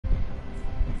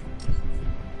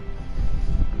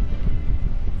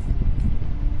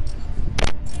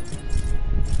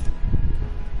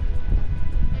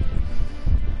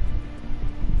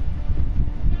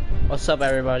What's up,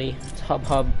 everybody? It's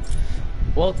Hub.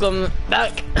 Welcome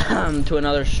back to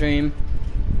another stream.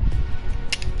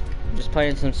 I'm just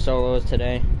playing some solos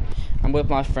today. I'm with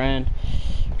my friend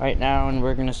right now, and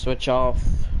we're gonna switch off.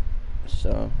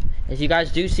 So, if you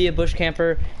guys do see a bush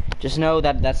camper, just know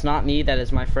that that's not me. That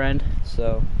is my friend.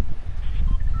 So,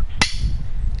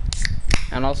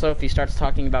 and also, if he starts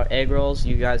talking about egg rolls,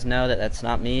 you guys know that that's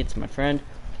not me. It's my friend.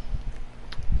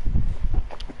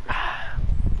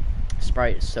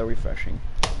 Sprite is so refreshing.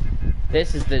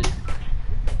 This is the...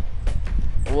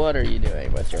 What are you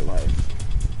doing with your life?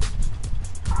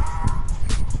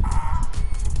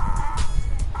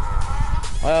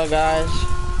 Well, guys,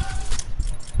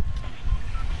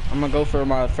 I'm gonna go for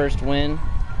my first win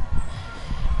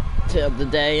of the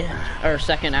day, or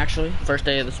second actually, first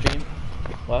day of the stream.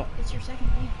 What? It's your second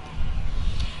game.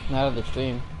 Not of the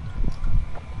stream.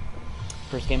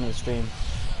 First game of the stream.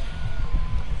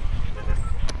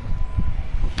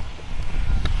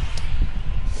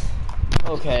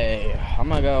 Okay, I'm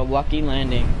gonna go Lucky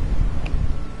Landing.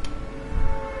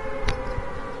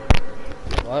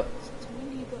 What? So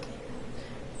when do you go there?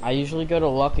 I usually go to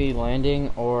Lucky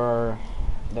Landing or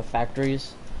the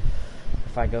factories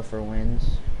if I go for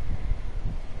wins.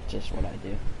 Just what I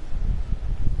do.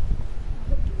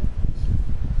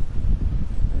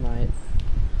 I might.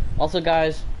 Also,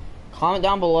 guys, comment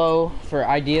down below for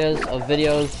ideas of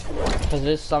videos because it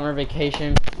is summer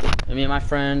vacation. Me and my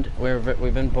friend,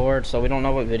 we've been bored, so we don't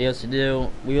know what videos to do.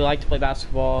 We like to play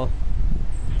basketball.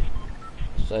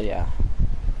 So yeah.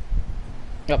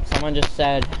 Yep, someone just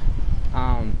said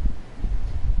 2K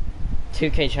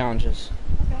challenges.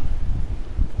 Okay.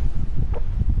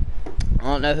 I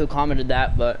don't know who commented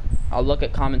that, but I'll look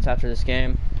at comments after this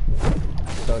game.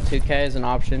 So 2K is an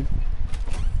option.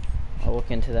 I'll look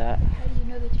into that. How do you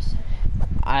know they just said it?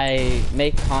 I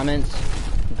make comments,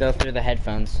 go through the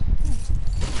headphones.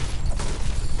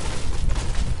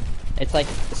 It's like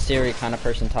a Siri kind of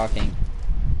person talking.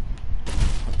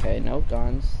 Okay, no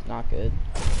guns, not good.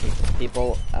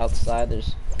 People outside,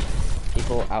 there's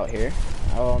people out here.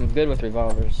 Oh, I'm good with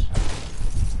revolvers.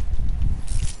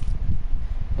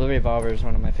 Blue revolver is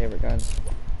one of my favorite guns.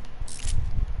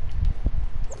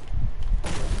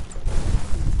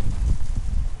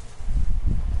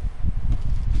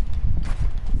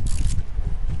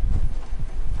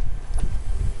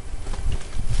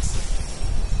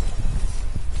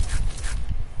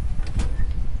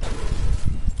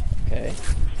 Okay.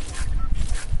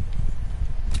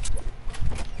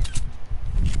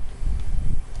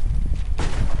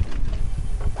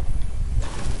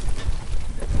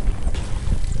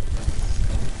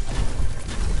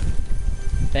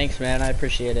 Thanks, man. I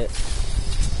appreciate it.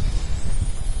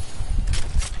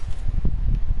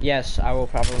 Yes, I will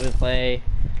probably play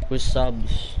with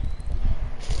subs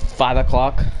 5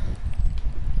 o'clock.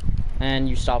 And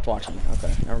you stopped watching.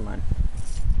 Okay, never mind.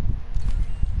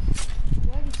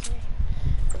 What did he say?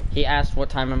 He asked what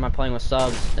time am I playing with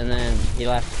subs, and then he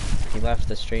left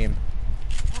the stream.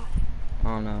 Why? I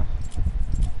don't know.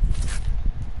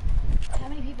 How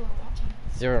many people are watching?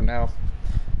 0 now.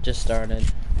 Just started.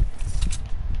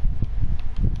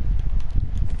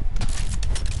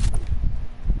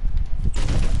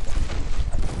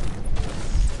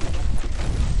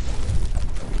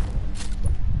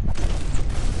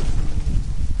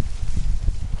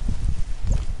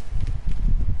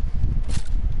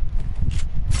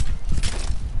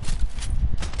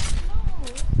 No,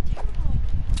 that's terrible.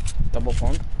 Double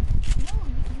pump? No,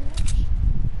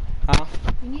 Huh?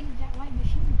 you needed that white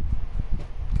machine.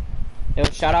 Yo,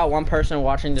 shout out one person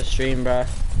watching the stream, bruh.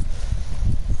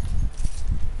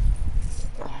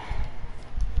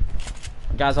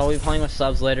 Guys, I'll be playing with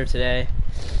subs later today.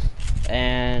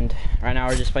 And right now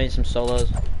we're just playing some solos.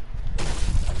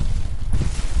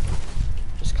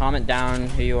 Just comment down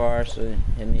who you are, so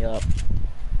hit me up.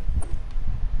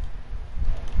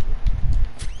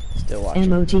 Still watching.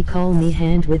 Emoji call me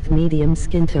hand with medium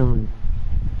skin tone.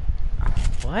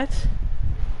 What?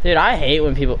 Dude, I hate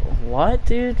when people... What,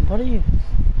 dude? What are you...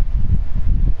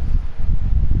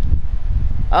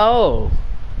 Oh.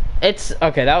 It's...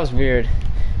 Okay, that was weird.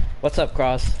 What's up,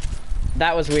 Cross?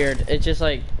 That was weird. It's just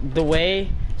like, the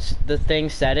way the thing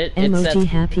said it... Emoji it said,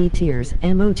 happy tears.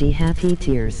 Emoji happy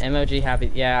tears. emoji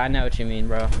happy... Yeah, I know what you mean,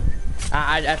 bro.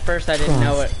 At first, I didn't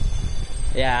know it...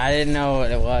 Yeah, I didn't know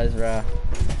what it was, bro.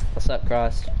 What's up,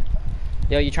 Cross?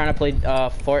 Yo, you trying to play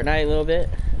Fortnite a little bit?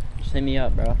 Just hit me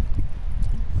up, bro.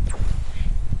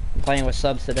 I'm playing with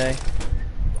subs today.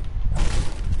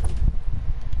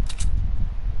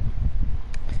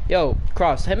 Yo,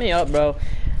 Cross, hit me up, bro.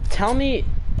 Tell me,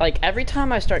 like, every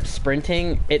time I start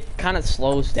sprinting, it kind of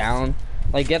slows down.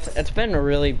 Like, it's been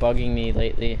really bugging me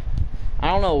lately. I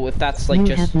don't know if that's like You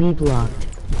just. have me blocked.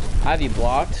 I have you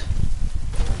blocked?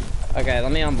 Okay,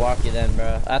 let me unblock you then,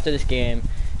 bro. After this game,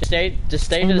 just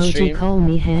stay to the Emoji stream. call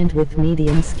me hand with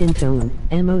medium skin tone.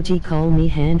 Emoji call me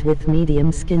hand with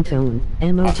medium skin tone.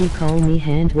 Emoji call me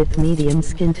hand with medium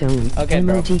skin tone. Okay,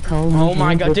 bro. Emoji call me Oh my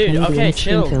hand God, with dude, medium okay, skin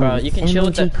chill, tone. bro. You can chill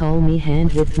with Emoji the- call me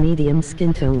hand with medium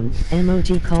skin tone.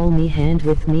 Emoji call me hand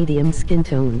with medium skin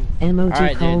tone. Emoji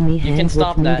Alright, call dude, me you can hand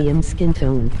stop with that. medium skin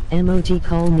tone. Emoji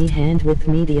call me hand with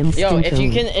medium skin Yo, tone. if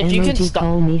you can Emoji stop.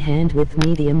 call me hand with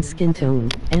medium skin tone.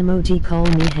 Emoji call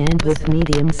me hand with Listen.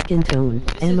 medium skin tone.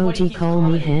 This is what he Emoji keeps call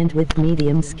me commenting. hand with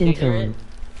medium skin You hear tone.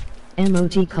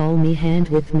 Emoji call me hand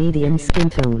with medium skin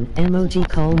tone. Emoji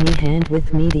call me hand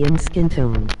with medium skin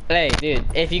tone. Hey, dude,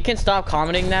 if you can stop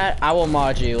commenting that, I will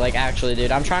mod you. Like, actually,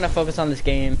 dude, I'm trying to focus on this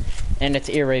game, and it's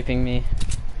ear raping me.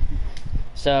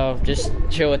 So, just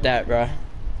chill with that, bro.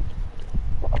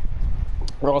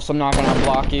 Or else I'm not gonna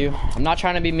unblock you. I'm not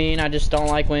trying to be mean, I just don't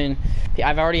like when...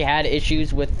 I've already had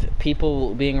issues with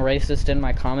people being racist in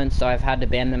my comments, so I've had to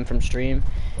ban them from stream.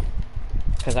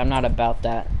 Because I'm not about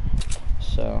that.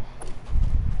 So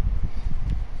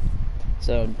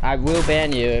I will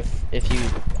ban you if you...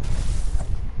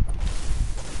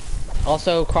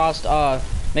 Also, Crossed,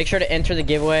 make sure to enter the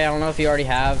giveaway. I don't know if you already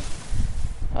have.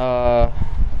 Yeah,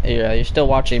 you're still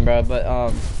watching, bro,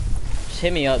 but, just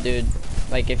hit me up, dude.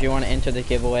 Like, if you want to enter the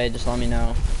giveaway, just let me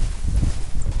know.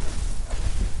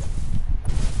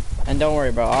 And don't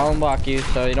worry, bro, I'll unblock you,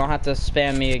 so you don't have to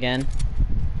spam me again.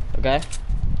 Okay?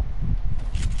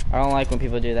 I don't like when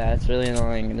people do that. It's really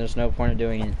annoying, and there's no point of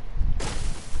doing it.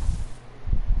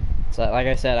 So, like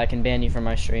I said, I can ban you from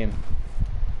my stream.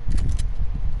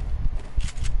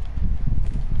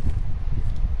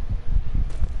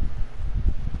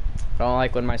 I don't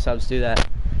like when my subs do that.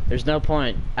 There's no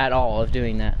point at all of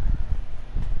doing that.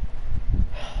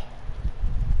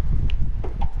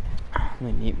 Let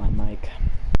me mute my mic.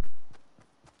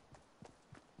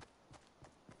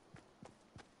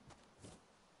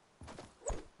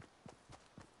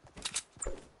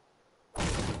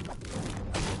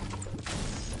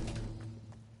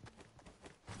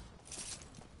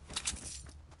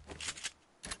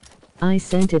 I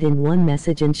sent it in one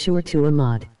message and sure to a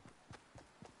mod.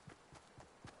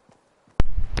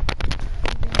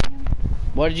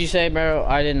 What did you say, bro?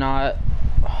 I did not.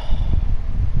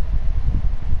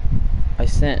 I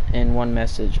sent in one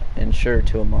message and sure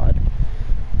to a mod.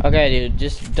 Okay, dude,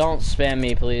 just don't spam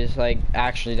me, please. Like,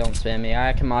 actually don't spam me.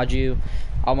 I can mod you.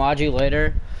 I'll mod you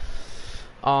later.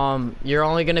 You're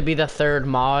only gonna be the third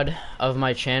mod of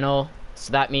my channel.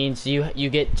 So that means you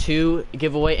get 2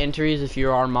 giveaway entries if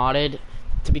you are modded.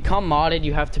 To become modded,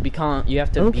 you have to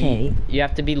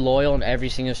be loyal in every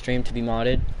single stream to be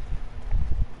modded.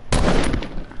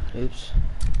 Oops.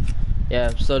 Yeah,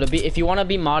 so if you want to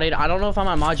be modded, I don't know if I'm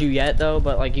gonna mod you yet though,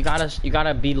 but like you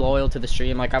gotta be loyal to the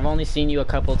stream. Like I've only seen you a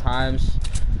couple times.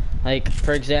 Like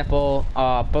for example,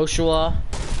 Boshua,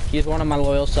 he's one of my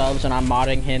loyal subs and I'm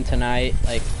modding him tonight.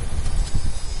 Like,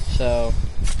 so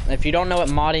if you don't know what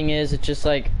modding is, it's just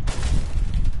like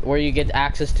where you get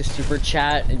access to super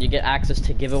chat and you get access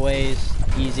to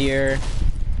giveaways easier.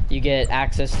 You get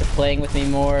access to playing with me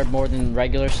more than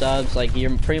regular subs. Like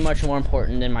you're pretty much more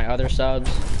important than my other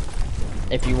subs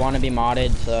if you want to be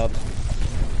modded. So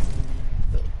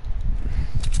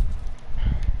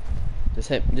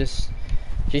just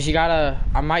you gotta,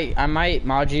 I might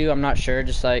mod you, I'm not sure.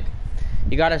 Just like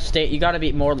you gotta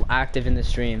be more active in the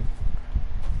stream.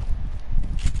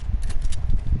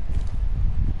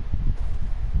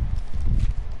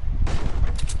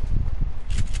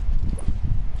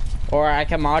 Or I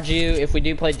can mod you if we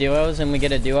do play duos and we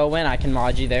get a duo win. I can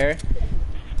mod you there.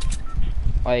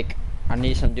 Like I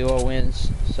need some duo wins,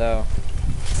 so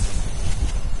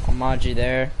I'll mod you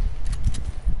there.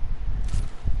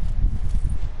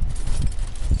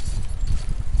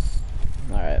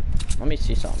 Alright, let me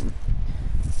see something.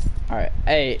 Alright,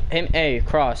 hey,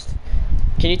 Crossed.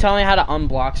 Can you tell me how to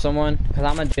unblock someone? Because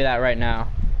I'm gonna do that right now.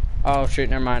 Oh shoot,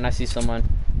 never mind, I see someone.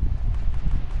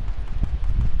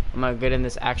 I'm gonna get in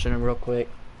this action real quick.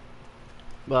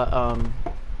 But,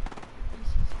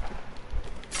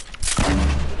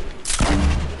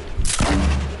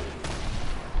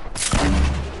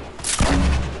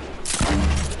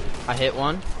 I hit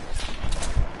one.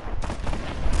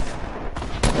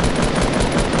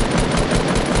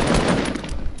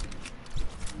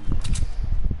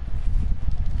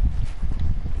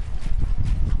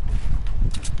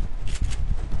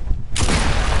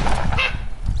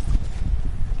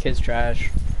 Kid's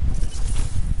trash.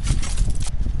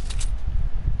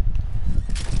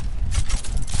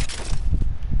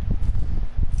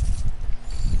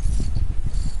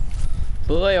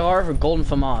 BOAR for Golden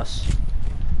FAMAS.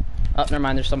 Oh, never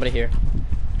mind, there's somebody here.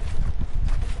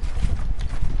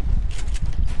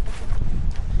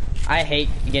 I hate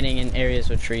getting in areas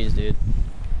with trees, dude.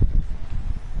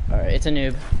 Alright, it's a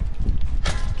noob.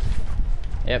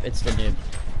 Yep, it's the noob.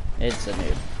 It's a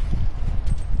noob.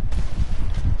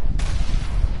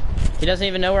 He doesn't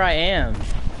even know where I am.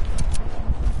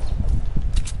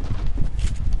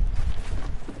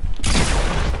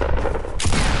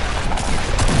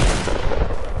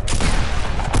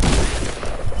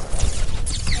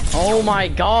 Oh my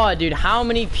god, dude, how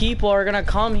many people are gonna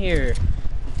come here?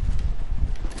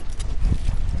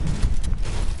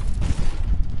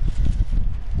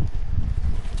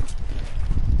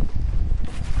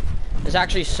 It's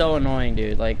actually so annoying,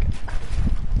 dude. Like,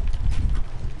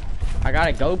 I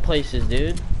gotta go places,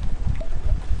 dude.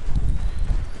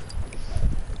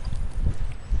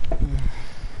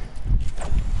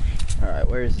 Alright,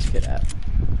 where is this kid at?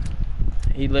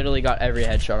 He literally got every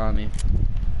headshot on me.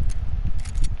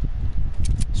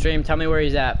 Stream, tell me where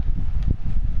he's at.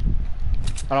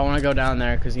 I don't want to go down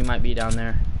there because he might be down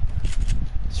there.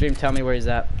 Stream, tell me where he's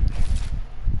at.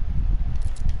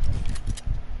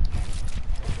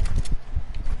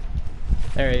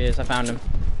 There he is, I found him.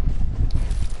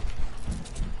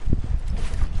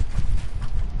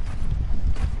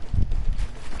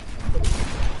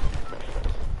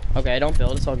 Okay, don't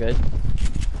build, it's all good.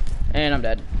 And I'm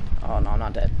dead. Oh no, I'm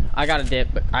not dead. I gotta dip,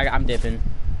 but I'm dipping.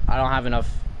 I don't have enough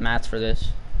mats for this.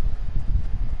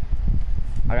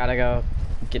 I gotta go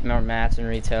get more mats and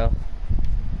retail.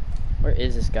 Where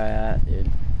is this guy at,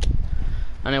 dude?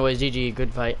 Anyways, GG,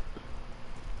 good fight.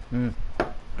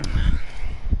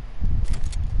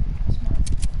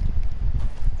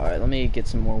 Alright, let me get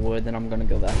some more wood, then I'm gonna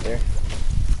go back there.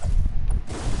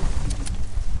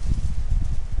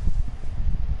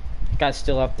 Guy's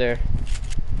still up there.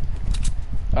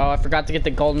 Oh, I forgot to get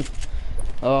the golden...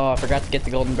 Oh, I forgot to get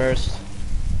the golden burst.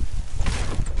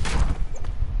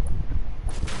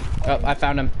 Oh, I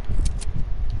found him.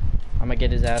 I'm gonna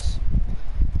get his ass.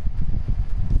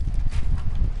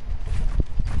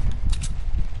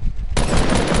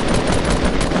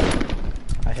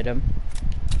 I hit him.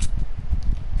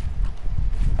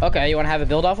 Okay, you wanna have a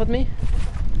build off with me?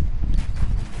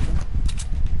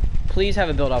 Please have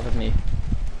a build off with me.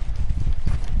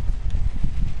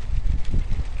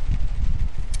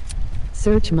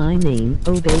 Search my name,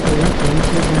 obey the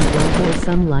left or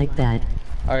something like that.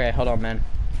 Okay, hold on, man.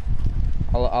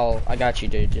 I got you,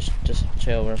 dude. Just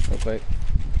chill real quick.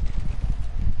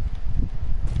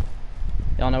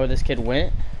 Y'all know where this kid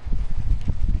went?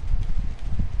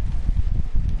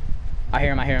 I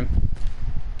hear him.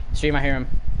 Stream, I hear him.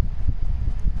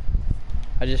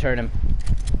 I just heard him.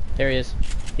 There he is.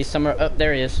 He's somewhere. Oh,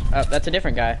 there he is. Oh, that's a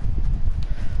different guy.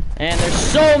 And there's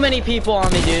so many people on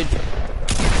me, dude.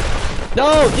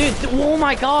 No, dude. Oh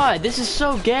my god. This is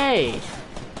so gay.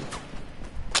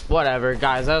 Whatever,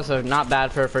 guys. That was not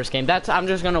bad for a first game. I'm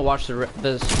just gonna watch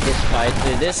this fight,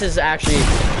 dude. This is actually.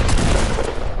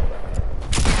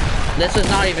 This is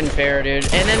not even fair,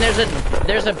 dude. And then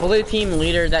there's a blue team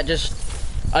leader that just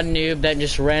a noob that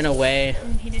just ran away.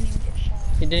 He didn't even get shot.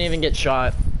 He didn't even get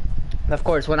shot. Of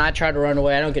course, when I try to run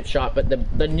away, I don't get shot, but the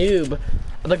noob,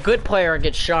 the good player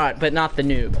gets shot, but not the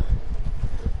noob.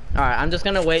 Alright, I'm just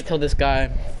gonna wait till this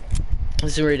guy.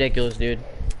 This is ridiculous, dude.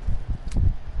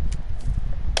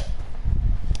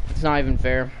 It's not even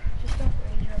fair. Just don't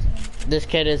rage or something. This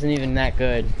kid isn't even that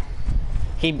good.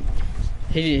 He's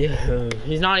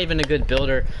not even a good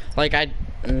builder. Like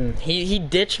he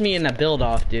ditched me in the build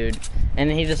off, dude,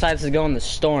 and then he decides to go in the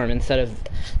storm instead of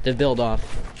the build off.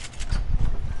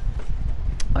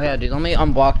 Oh yeah, dude, let me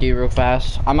unblock you real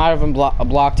fast. I might have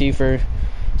blocked you for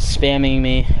spamming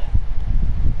me.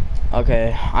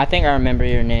 Okay, I think I remember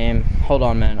your name. Hold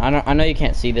on, man. I know you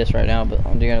can't see this right now, but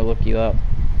I'm gonna look you up.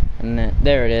 And then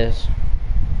there it is.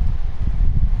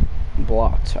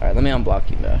 Blocked. All right, let me unblock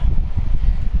you, though.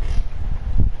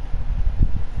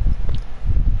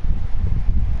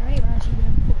 Alright, what else you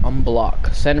doing?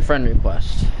 Unblock. Send friend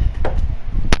request. Oh,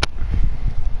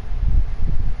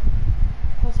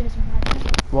 so it's my turn?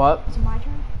 What? Is it my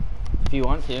turn? If you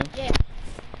want to. Yeah.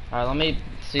 Alright, let me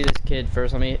see this kid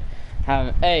first. Let me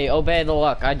have. Hey, obey the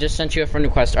luck. I just sent you a friend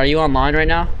request. Are you online right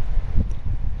now?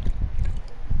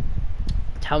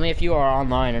 Tell me if you are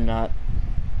online or not.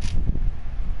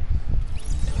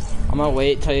 I'm gonna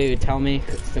wait till you tell me,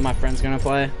 cause my friend's gonna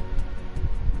play.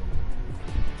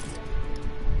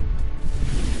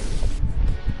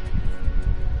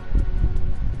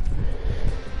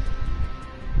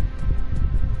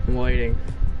 I'm waiting.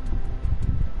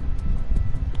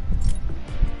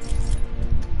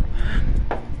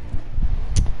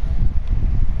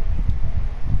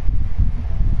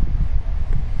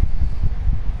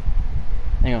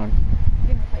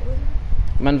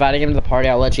 I'm inviting him to the party.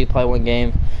 I'll let you play one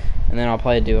game, and then I'll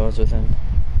play duos with him.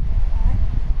 Alright.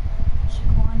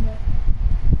 Shaquanda.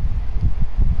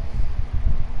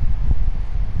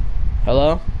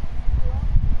 Hello?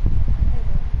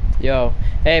 Yo.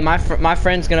 Hey, my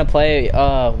friend's gonna play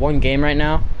one game right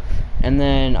now, and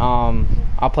then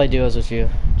I'll play duos with you.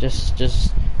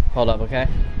 Just hold up, okay?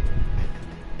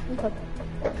 Okay.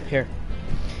 Here.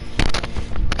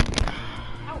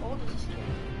 How old is this kid?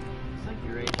 It's like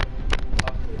your age.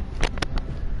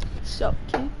 Sup,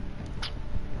 kid?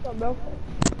 What's up, bro?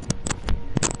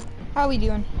 How we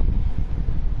doing?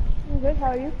 I'm good, how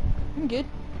are you? I'm good.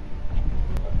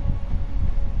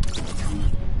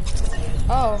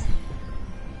 Oh.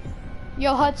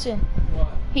 Yo, Hudson. What?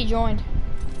 He joined.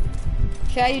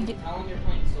 Should I do? How long you're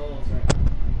playing solos right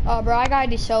now? Oh, bro, I gotta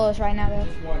do solos right now, though.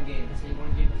 Just one game. Just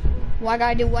one game of solo. Well, I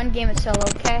gotta do one game of solo,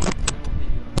 okay?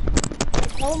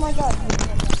 Oh my god.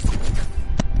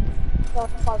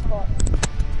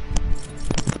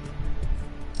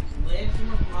 Lance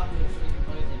more popular so we can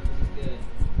play with him because he's good.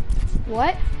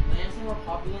 What? Lance more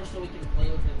popular so we can play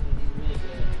with him because he's really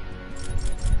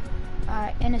good.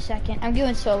 Alright, in a second. I'm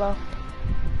doing solo.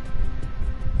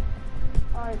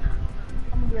 Alright,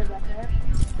 I'm gonna be right back there.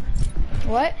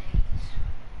 What?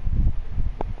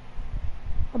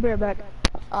 I'll be right back.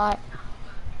 Alright.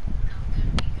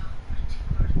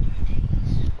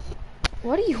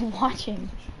 What are you watching?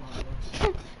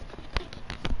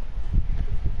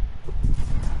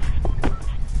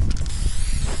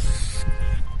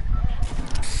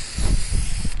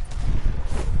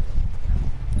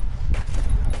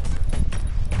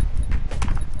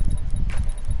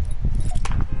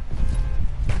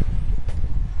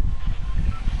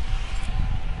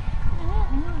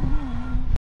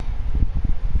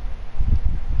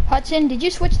 Hudson, did you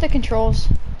switch the controls?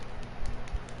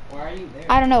 Why are you there?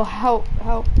 I don't know how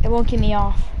it won't get me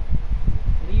off.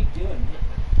 What are you doing?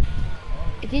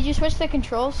 Did you switch the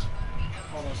controls?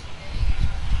 Hold on.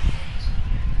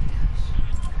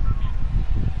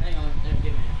 Hang on,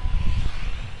 give me.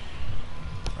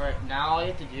 Alright, now all you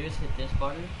have to do is hit this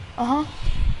button. Uh-huh.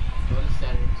 Go to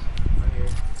settings, right here.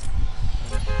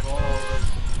 And scroll over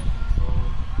to control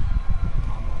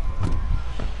combo.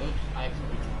 Oops, I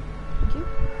accidentally Thank you.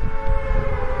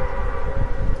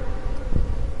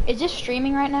 Is this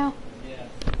streaming right now? Yeah.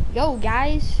 Yo,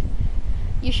 guys.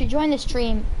 You should join the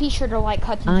stream. Be sure to like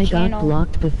Hudson's I channel. got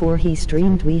blocked before he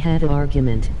streamed. We had an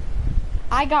argument.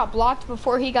 I got blocked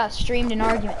before he got streamed an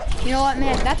argument. You know what,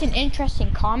 man? That's an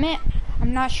interesting comment.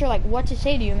 I'm not sure, like, what to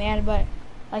say to you, man, but,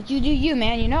 like, you do you,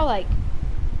 man, you know, like,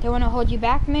 they want to hold you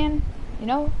back, man, you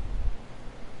know?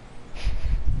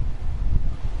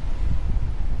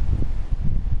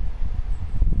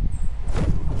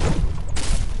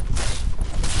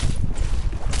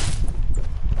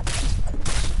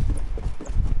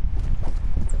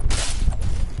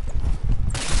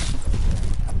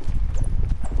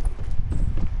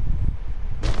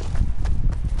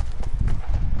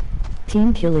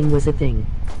 Team killing was a thing.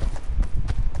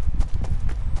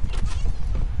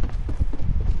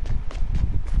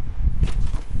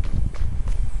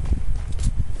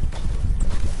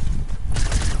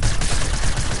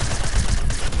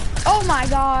 Oh my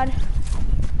god.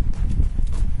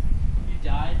 You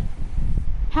died?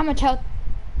 How much health?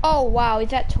 Oh wow,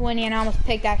 he's at 20 and I almost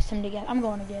pickaxed him together. I'm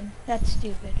going again. That's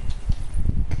stupid.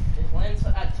 It lands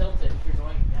at tilted if you're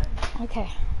going again. Okay.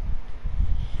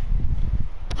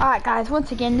 Alright guys,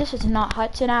 once again, this is not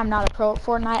Hudson. I'm not a pro at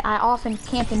Fortnite. I often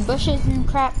camp in bushes and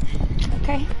crap.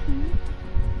 Okay?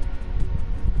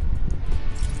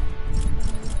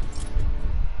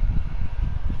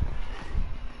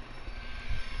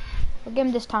 We'll give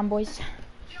him this time, boys.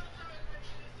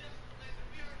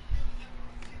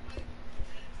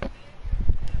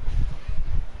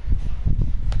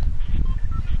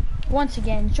 Once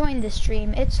again, join this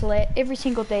stream. It's lit every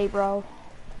single day, bro.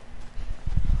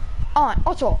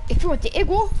 Also, if you want the egg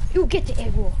roll, you'll get the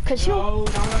egg roll. Cause No,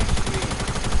 not on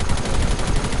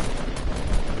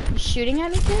you shooting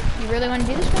at me, kid? You really want to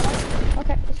do this right now?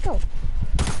 Okay, let's go.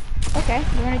 Okay,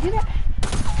 you want to do that?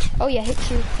 Oh yeah,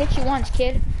 hit you once,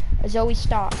 kid. Zoe,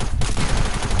 stop.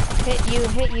 Hit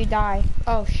you, die.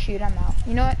 Oh shoot, I'm out.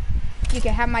 You know what? You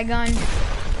can have my gun.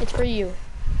 It's for you.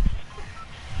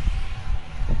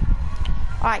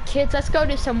 All right, kids, let's go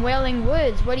to some Wailing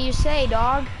Woods. What do you say,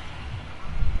 dog?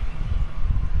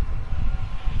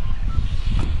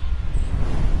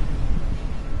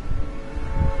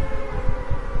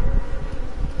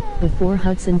 Before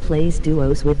Hudson plays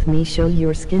duos with me, show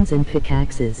your skins and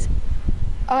pickaxes.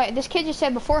 Alright, this kid just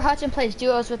said, before Hudson plays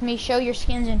duos with me, show your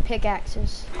skins and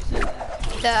pickaxes. Who said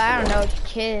that? I don't know,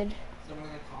 kid. Someone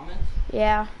in the comments?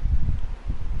 Yeah.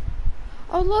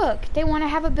 Oh look, they want to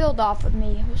have a build off with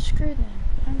me. Well, screw them.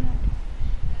 I'm not.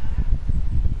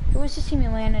 Who wants to see me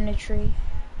land in a tree?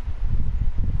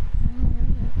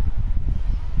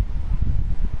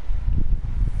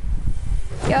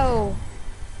 Yo.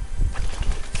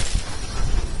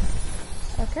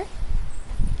 Okay.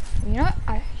 You know what?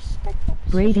 I respect that.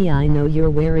 Brady, I know you're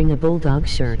wearing a bulldog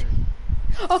shirt.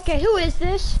 Okay, who is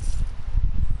this?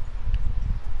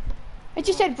 I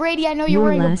just said Brady, I know you're Your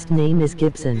wearing last name is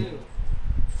Gibson.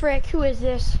 a... Frick, who is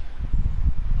this?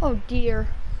 Oh dear.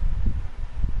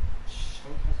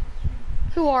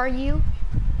 Who are you?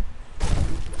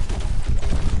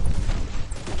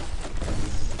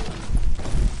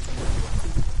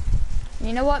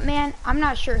 You know what, man? I'm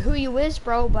not sure who you is,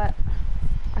 bro, but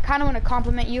I kind of want to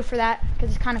compliment you for that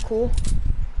because it's kind of cool.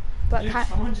 But Dude,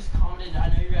 someone just commented, I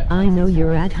know you're at I know Hudson's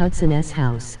you're house." at Hudson's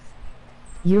house.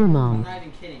 Your I'm mom. not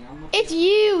even kidding. I'm looking it's at-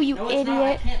 you, you No, it's not. I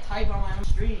idiot. can't type on my own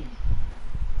stream.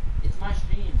 It's my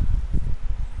stream.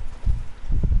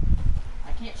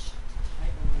 I can't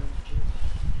type on my own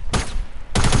stream.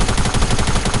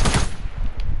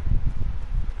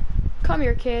 Come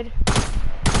here, kid.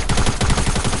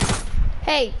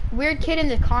 Hey, weird kid in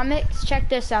the comics, check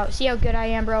this out. See how good I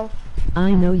am, bro?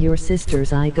 I know your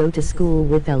sisters. I go to school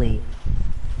with Ellie.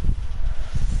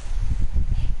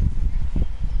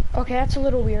 Okay, that's a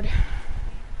little weird.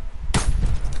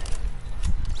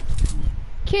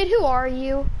 Kid, who are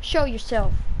you? Show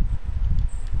yourself.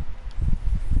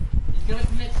 He's gonna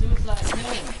commit suicide. Kill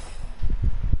him.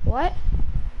 What?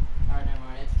 Alright, never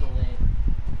mind. It's delayed.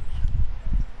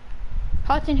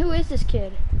 Hudson, who is this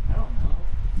kid? I don't know.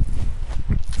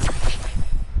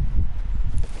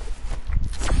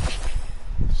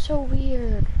 So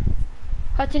weird.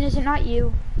 Hudson, is it not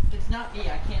you? It's not me.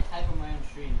 I can't type on my own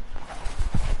stream.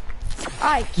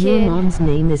 Alright, Your kid. mom's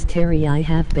name is Terry. I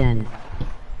have been.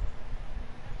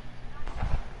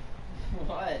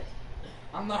 What?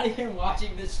 I'm not even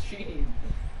watching this stream.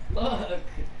 Look.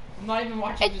 I'm not even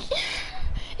watching this.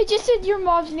 It just said your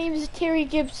mom's name is Terry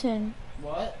Gibson.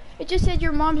 What? It just said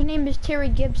your mom's name is Terry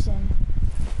Gibson.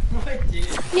 What, dude?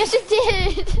 Yes, it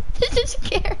did. This is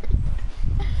scary.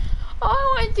 All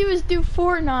I want to do is do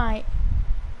Fortnite.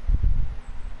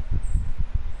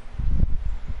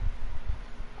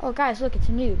 Oh, guys, look, it's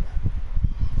a noob.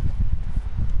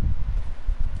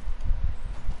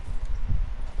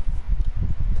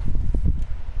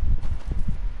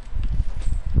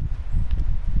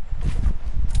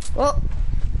 Well,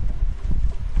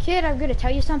 kid, I'm gonna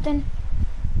tell you something.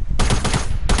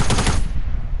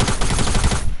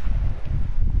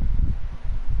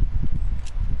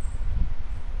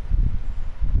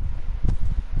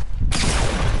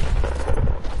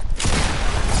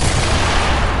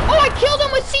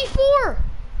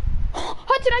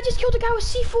 Hudson, I just killed a guy with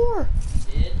C4.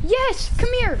 Did? Yes,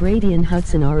 come here. Brady and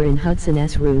Hudson are in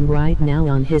Hudson's room right now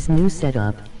on his new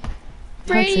setup.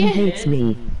 Brady. Hudson hates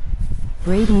me.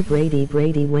 Brady,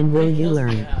 when will you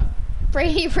learn?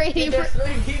 Brady, Dude, there's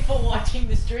 3 people watching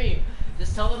the stream.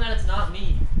 Just tell them that it's not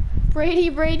me. Brady,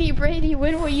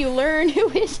 when will you learn? Who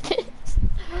is this?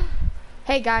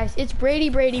 Hey guys, it's Brady.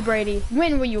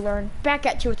 When will you learn? Back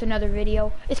at you with another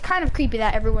video. It's kind of creepy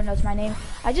that everyone knows my name.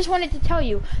 I just wanted to tell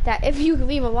you that if you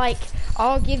leave a like,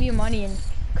 I'll give you money and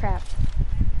crap.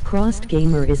 Crossed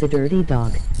Gamer is a dirty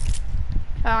dog.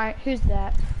 Alright, who's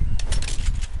that?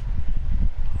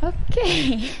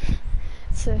 Okay.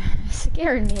 It's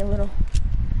scaring me a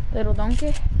little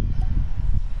donkey.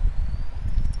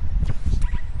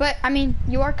 But I mean,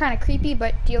 you are kind of creepy.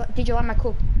 But did you like my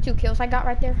cool 2 kills I got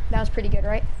right there? That was pretty good,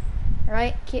 right? All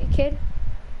right, kid,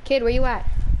 where you at?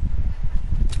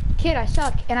 Kid, I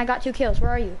suck, and I got 2 kills.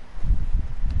 Where are you?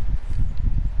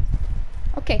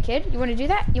 Okay, kid, you want to do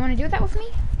that? You want to do that with me?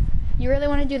 You really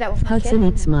want to do that with me, Hudson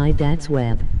kid? eats my dad's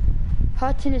web.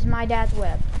 Hudson is my dad's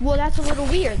web. Well, that's a little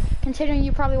weird, considering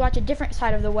you probably watch a different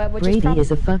side of the web, which Brady is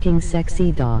is a fucking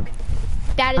sexy dog.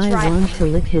 that is I right. want to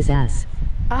lick his ass.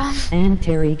 And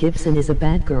Terry Gibson is a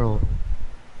bad girl.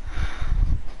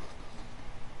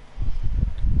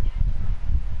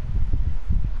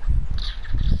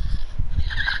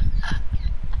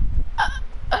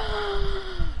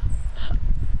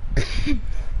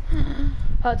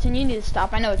 Hudson, you need to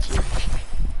stop. I know it's you.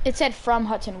 It said from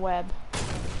Hudson Webb.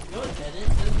 No, it didn't. It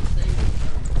doesn't say it.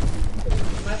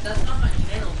 But that's not my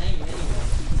channel name anyway.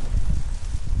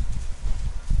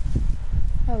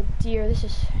 Oh dear, this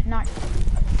is not...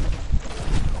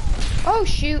 Oh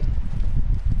shoot!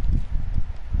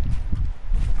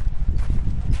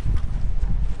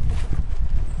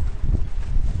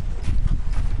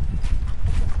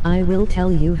 I will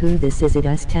tell you who this is.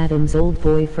 It's Tatum's old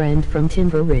boyfriend from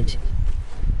Timber Ridge.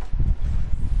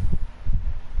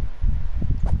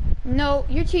 No,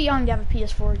 you're too young to have a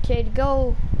PS4, kid.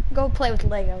 Go play with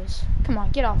Legos. Come on,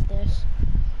 get off this.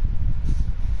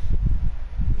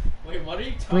 Wait, what are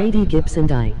you talking Brady about? Gibson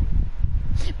die.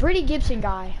 Brady Gibson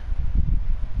guy.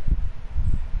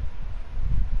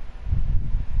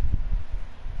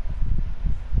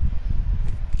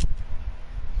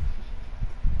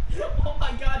 Oh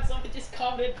my god, someone just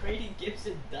commented Brady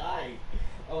Gibson died.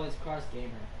 Oh, it's Cross Gamer.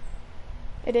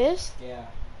 It is? Yeah.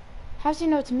 How's he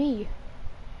know it's me?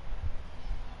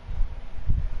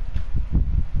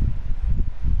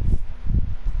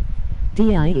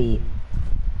 DIE.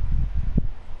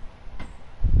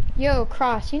 Yo,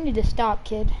 Cross, you need to stop,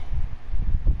 kid.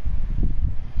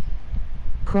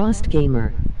 Crossed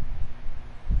Gamer.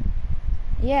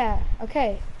 Yeah,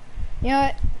 okay. You know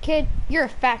what, kid? You're a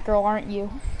fat girl, aren't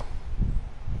you?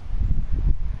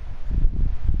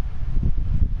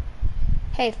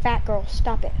 Hey, fat girl,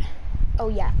 stop it. Oh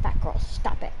yeah, fat girl,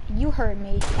 stop it. You heard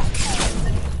me, fat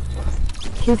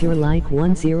girl. Give your like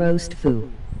 10 stfu.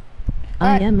 I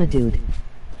Alright. am a dude.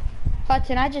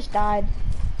 Hudson, I just died.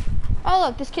 Oh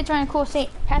look, this kid's wearing a cool St.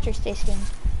 Patrick's Day skin.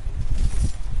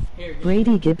 Here,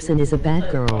 Brady Gibson is a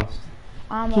bad girl.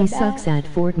 I'm He a sucks bad-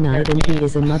 at Fortnite and he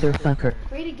is a motherfucker.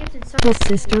 Brady Gibson sucks. His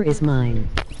sister is mine.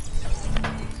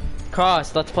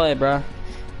 Cross, let's play, bro.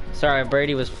 Sorry,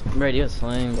 Brady was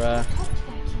playing, bro.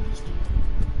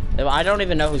 I don't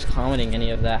even know who's commenting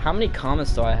any of that. How many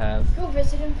comments do I have? Go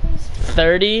visit him, please.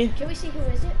 30? Can we see who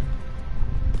is it?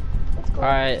 Let's go.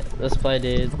 Alright, let's play,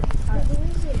 dude. Who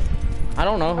is it? I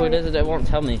don't know who it is, it won't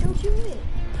tell me. Don't you it?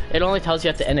 It only tells you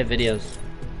at the end of videos.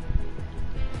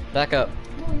 Back up.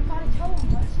 No, you gotta tell him.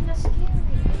 That's scary.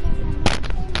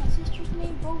 My sister's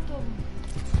name, both of them.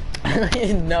 I don't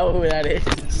even know who that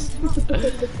is.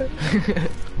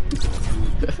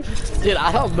 Dude,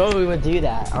 I don't know who would do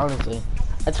that, honestly.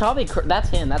 It's probably, that's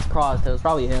him, that's Cross, so it's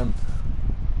probably him.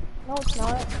 No, it's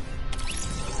not.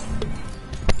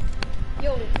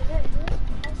 Yo, is that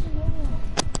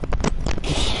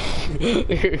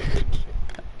you?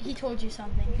 He told you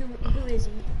something. Who is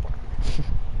he?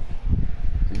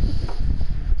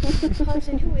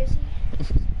 Hudson, who is he?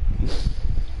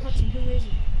 Hudson, who is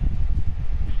he?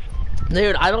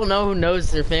 Dude, I don't know who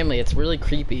knows their family, it's really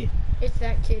creepy. It's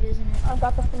that kid, isn't it? I've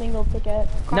got the flamingo ticket.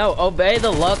 No, Obey the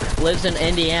Luck lives in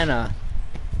Indiana.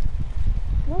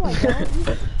 No, I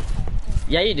don't.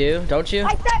 Yeah, you do, don't you?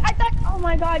 I thought, oh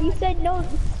my god, you said no.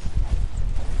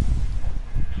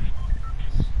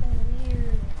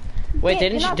 Wait,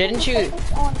 You're not didn't putting you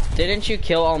focus on- didn't you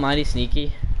kill Almighty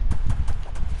Sneaky?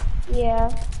 Yeah.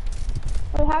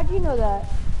 Wait, how'd you know that?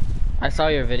 I saw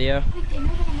your video.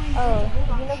 Oh,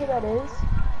 do you know who that is?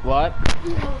 What?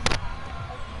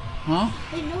 Huh?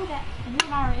 They know that you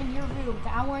and I are in your room,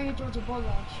 that I'm wearing a Georgia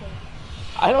Bulldog shirt.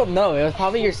 I don't know. It's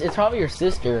probably your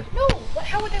sister. No, but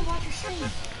how would they watch your stream?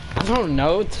 I don't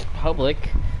know. It's public.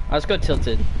 Let's go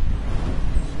Tilted.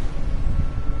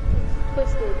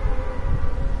 Twisted.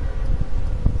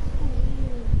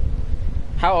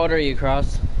 How old are you,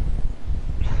 Cross?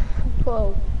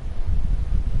 12.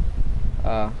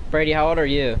 Brady, how old are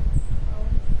you?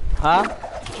 Huh?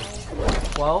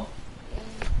 12?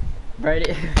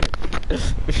 Brady.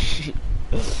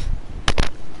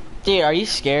 Dude, are you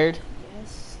scared?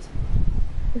 Yes.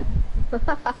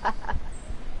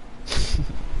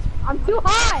 I'm too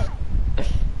hot!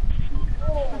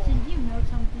 Listen, do you know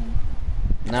something?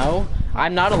 No?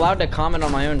 I'm not allowed to comment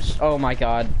on my own. Oh my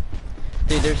god.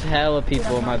 Dude, there's hella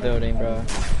people in my building, bro.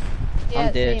 Yeah,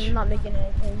 I'm ditch. same, I'm not making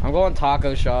anything. I'm going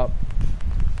taco shop.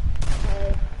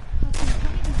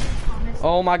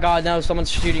 Oh my god, no,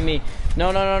 someone's shooting me.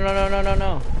 No, no, no, no, no, no, no,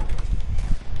 no.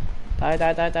 Die,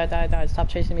 die, die, die, die, die. Stop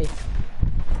chasing me.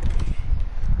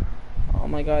 Oh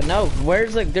my god, no.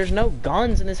 Where's the, there's no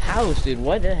guns in this house, dude.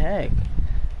 What the heck?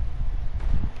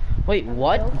 Wait,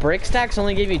 what? Brick stacks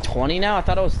only gave you 20 now? I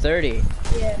thought it was 30.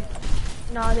 Yeah.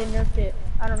 No, they nerfed it.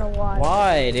 I don't know why.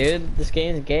 Why, dude? This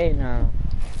game's gay now.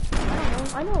 I don't know.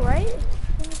 I know, right?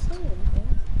 What am I saying,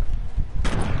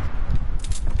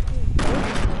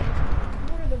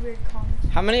 What are the weird comments?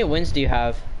 How many wins do you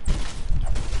have?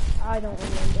 I don't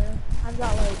remember. I've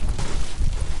got like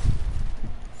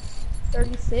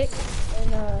 36 and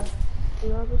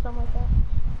zeros or something like that.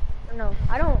 Or no,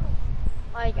 I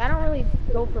don't really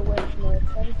go for wins much.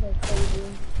 I just like crazy.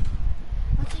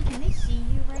 Hudson, can they see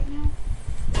you right now?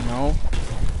 No.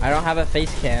 I don't have a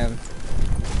face cam.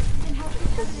 Then how do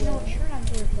they know what shirt I'm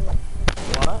wearing?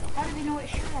 What? How do they know what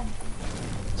shirt I'm wearing?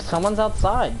 Someone's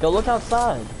outside. Go look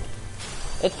outside.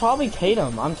 It's probably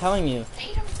Tatum, I'm telling you.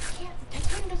 Tatum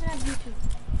doesn't have YouTube.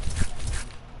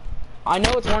 I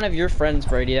know it's one of your friends,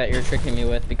 Brady, that you're tricking me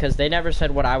with because they never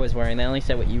said what I was wearing. They only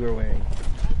said what you were wearing.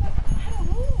 How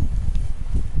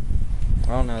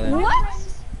don't know that. What?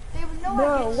 They would know Bro,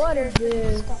 I get what scared is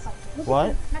this? of stuff like this.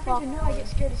 What? My friends would know I get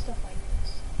scared of stuff like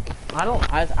this. I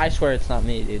don't. I swear it's not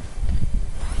me, dude.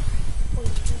 Wait,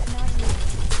 it's not you.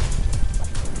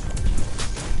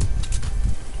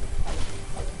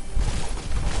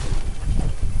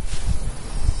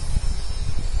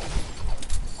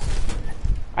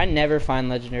 I never find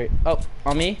legendary. Oh,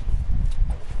 on me?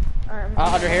 Alright,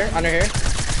 Under here, under here.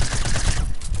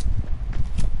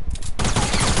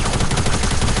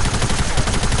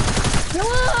 kill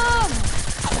him!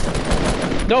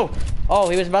 No! Oh,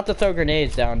 he was about to throw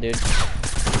grenades down, dude.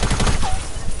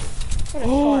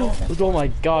 Oh my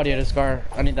god, he had a scar.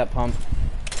 I need that pump.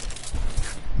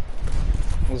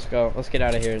 Let's go. Let's get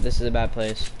out of here. This is a bad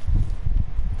place.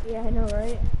 Yeah, I know,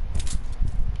 right?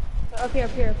 Up here,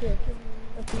 up here, up here.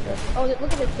 Up here. Oh, look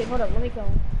at this kid. Hold up, let me go.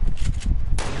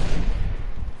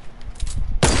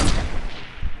 Did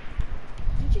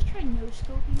you just try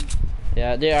no-scoping?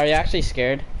 Yeah, dude, are you actually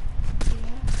scared? Yeah.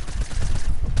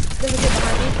 There's a kid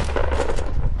behind me.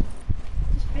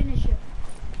 Just finish it.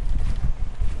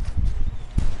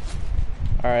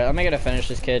 Alright, I'm gonna finish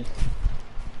this kid.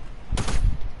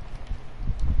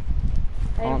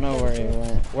 I don't know where he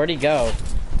went. Where'd he go?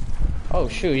 Oh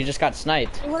shoot, he just got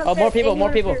sniped. Oh, more people,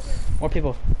 more people. More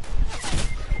people.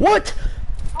 What?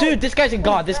 Dude, this guy's a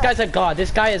god. This guy's a god.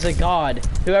 This guy is a god.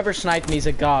 Whoever sniped me is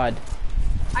a god.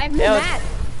 I'm Yeah, mad.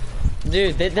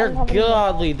 Dude, they're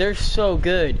godly. They're so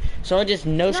good. Someone just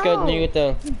no-scoped me with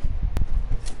the...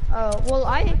 Oh, well,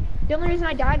 the only reason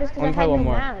I died is because Let I me play had no one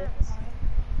more. mats.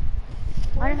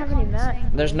 I didn't have any mats.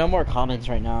 There's no more comments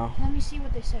right now. Let me see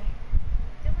what they say.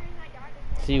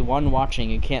 See, one watching,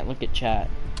 you can't look at chat.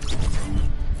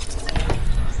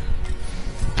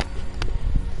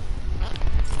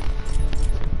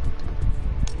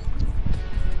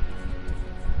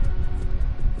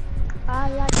 I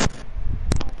like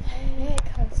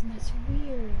Haircuts, and that's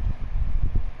weird.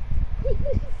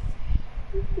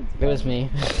 It was me.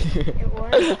 it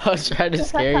worked. I was trying to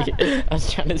scare you. I was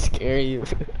trying to scare you.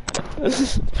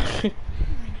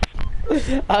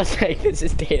 I was like, this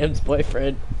is Tatum's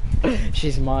boyfriend.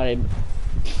 She's mine.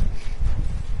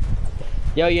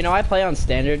 Yo, you know I play on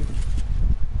standard.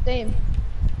 Same.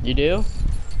 You do?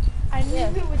 I knew Yeah.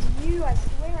 it was you, I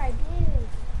swear I did.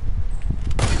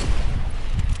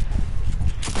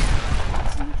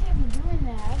 So you can't be doing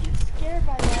that. I get scared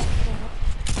by that stuff.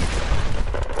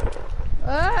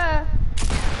 Ah!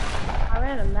 I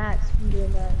ran a max from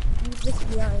doing that. This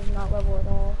beyond is not level at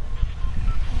all.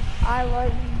 I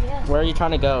was, yeah. Where are you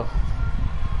trying to go?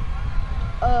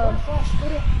 Flash,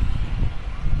 get it.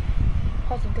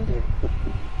 Plus it goes.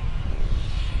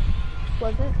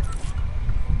 Was it?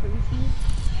 Greasy?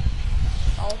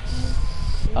 Salty?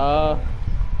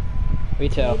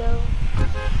 Retail. Tomato?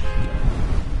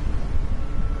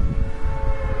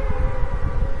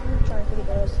 I'm trying to think of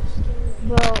those.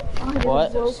 Bro, I just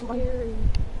What? broke my...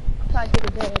 I'm trying to get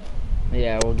it dead.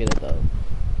 Yeah, we'll get it though.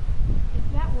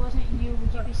 If that wasn't you,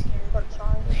 would you be scared? But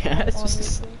trying to Yeah, it's on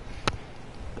just- YouTube.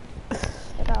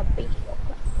 I got baseball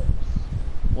practice.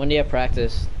 When do you have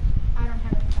practice? I don't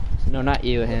have any practice. No, not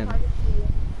you, him.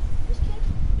 This kid?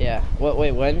 Yeah. What?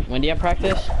 Wait, when? When do you have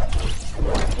practice?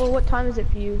 Well, what time is it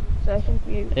for you? So I think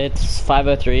you... It's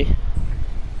 5:03.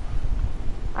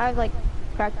 I have like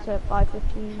practice at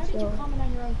 5:15, How did you so... comment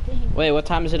on your own thing? Wait, what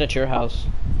time is it at your house?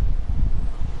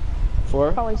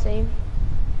 4? Probably same.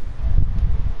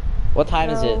 What time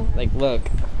is it? No. Like, look.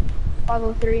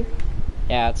 5:03.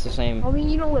 Yeah, it's the same. I mean,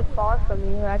 you don't live far from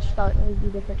me. I just thought it would be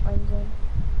different time zone.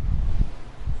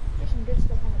 There's some good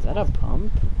stuff on Is that a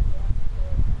pump?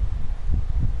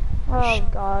 Oh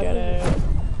god. Get it.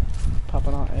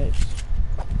 Popping out eggs.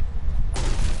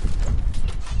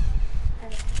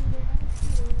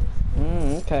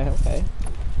 Okay, okay.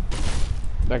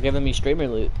 They're giving me streamer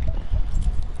loot.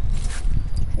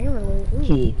 Streamer loot. Ooh.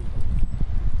 Key.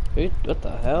 Dude, what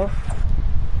the hell?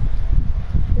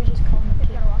 We're just calling the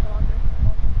kid.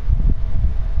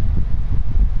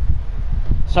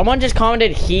 Someone just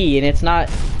commented he and it's not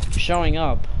showing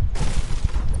up.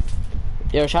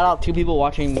 Yo, shout out 2 people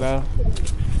watching, bro.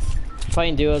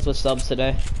 Playing duos with subs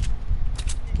today.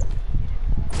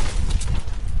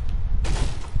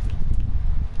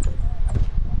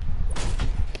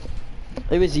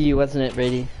 It was you, wasn't it,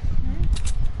 Brady?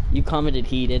 You commented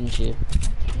he, didn't you?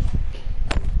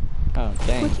 Oh,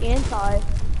 dang. Twitch anti.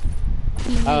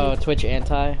 Oh, Twitch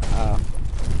anti? Oh.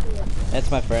 That's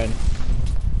my friend.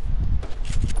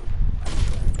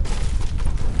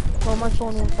 Well, my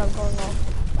phone won't stop going off.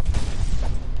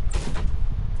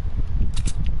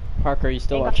 Parker, are you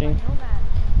still Think I watching?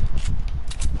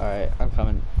 Alright, I'm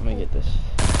coming. I'm gonna get this.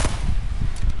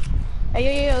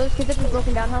 Hey, yo, those kids at this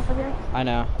broken down house over here. I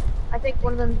know. I think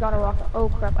one of them's got a rocket. Oh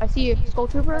crap! I see a skull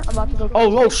trooper. I'm about to go.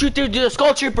 Oh, shoot, dude, the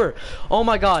skull trooper. Oh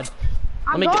my god.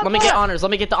 Let me get honors.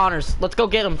 Let me get the honors. Let's go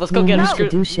get him. Let's go We get him. need to Screw.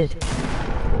 do shit.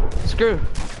 Screw.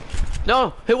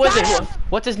 No, who was it?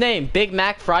 What's his name? Big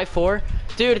Mac Fry 4?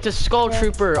 Dude, it's a skull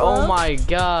trooper. Oh my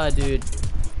god, dude.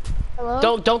 Hello.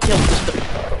 Don't kill him.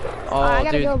 Oh, I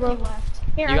gotta dude. go, bro.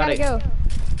 Here, You I gotta go.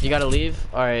 You gotta leave?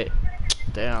 Alright.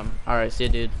 Damn. Alright, see you,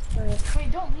 dude.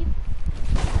 Wait, don't leave.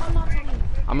 I'm not telling you.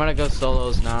 I'm gonna go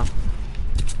solos now.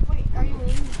 Wait, are you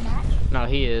leaving this match? No,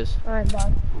 he is. All right,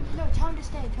 bye. No, tell him to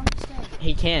stay. Tell him to stay.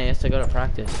 He can't. He has to go to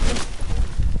practice.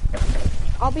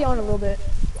 I'll be on a little bit,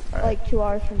 Alright. like 2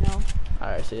 hours from now.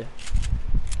 Alright, see you.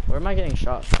 Where am I getting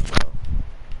shot from, bro?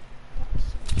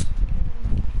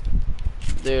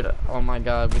 Dude, oh my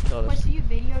god, we killed Wait, us. so you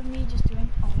videoed me just doing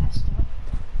all that stuff?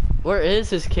 Where is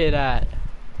this kid at?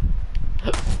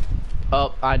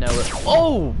 Oh, I know it.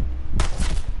 Oh!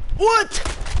 What?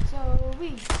 So we.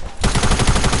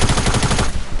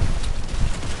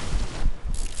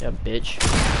 Yeah, bitch.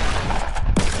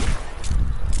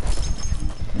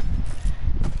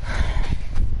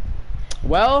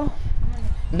 Well,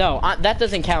 no, that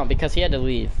doesn't count because he had to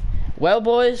leave. Well,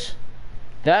 boys,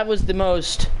 that was the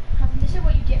most This is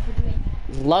what you get for doing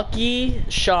that. lucky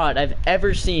shot I've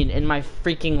ever seen in my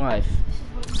freaking life.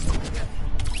 This is what you get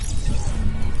for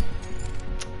doing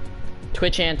that.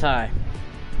 Twitch anti.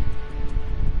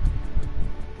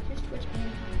 Just Twitch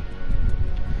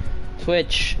anti.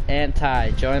 Twitch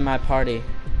anti. Join my party.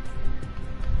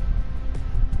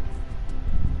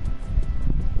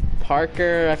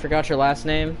 Parker, I forgot your last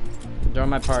name. Join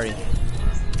my party.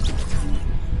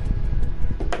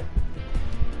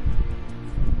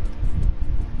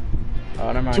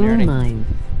 Oh, never mind. you Join already- mine.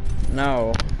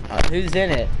 No. Who's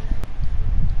in it?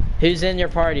 Who's in your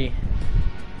party?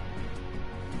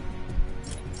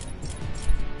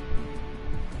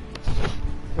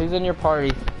 Who's in your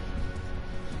party?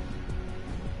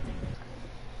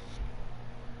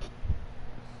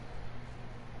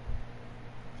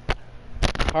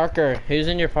 Parker, who's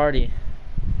in your party?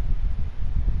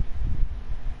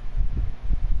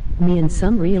 Me and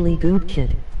some really good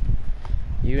kid.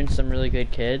 You and some really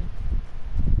good kid?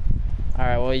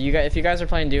 Alright, well, you guys, if you guys are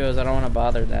playing duos, I don't want to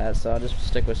bother that, so I'll just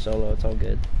stick with solo. It's all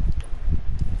good.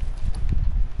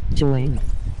 Join.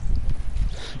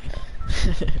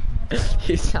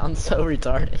 You sound so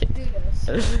retarded. Do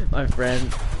this. My friend.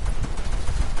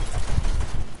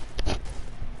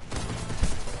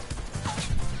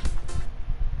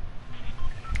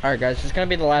 Alright guys, it's gonna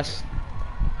be the last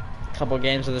couple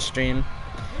games of the stream.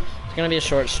 It's gonna be a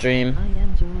short stream. I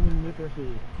am joining nigger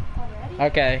he.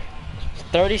 Already? Okay.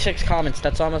 36 comments,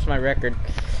 that's almost my record.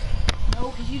 No,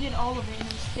 because you did all of it and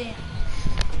it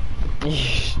was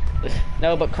spam.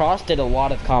 No, but Cross did a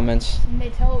lot of comments. And they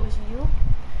tell it was you?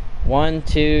 1,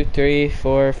 2, 3,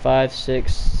 4, 5,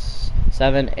 6,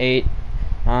 7, 8,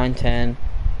 9, 10,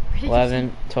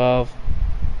 11, 12.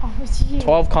 Oh, it was you.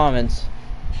 12 comments.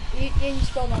 You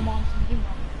spelled my mom's name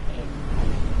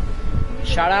wrong.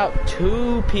 Shout out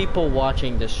 2 people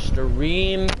watching the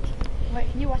stream.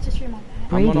 Wait, can you watch the stream on that? I'm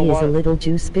Brady gonna is a wa- little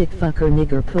juice spit fucker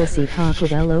nigger pussy cock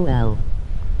of LOL.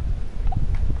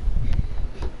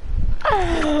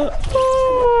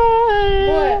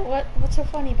 What's so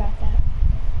funny about that?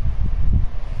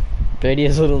 Brady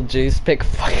is a little juice pick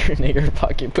fucker nigger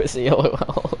pocket pussy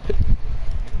LOL.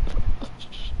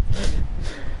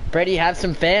 Brady, have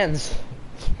some fans.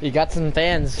 You got some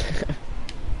fans.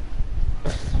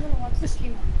 I'm gonna watch the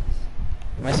stream on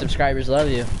this. My subscribers love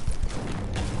you.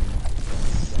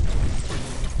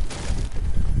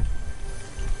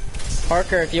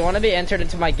 Parker, if you want to be entered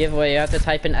into my giveaway, you have to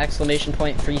type in !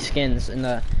 free skins in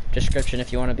the description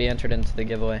if you want to be entered into the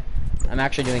giveaway. I'm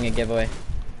actually doing a giveaway. !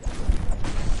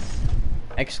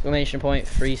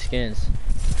 free skins.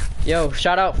 Yo,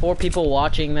 shout out 4 people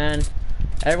watching, man.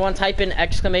 Everyone type in !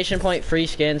 free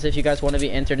skins if you guys want to be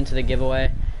entered into the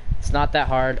giveaway. It's not that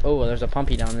hard. Oh, there's a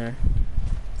pumpy down there.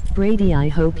 Brady, I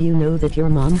hope you know that your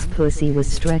mom's pussy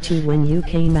was stretchy when you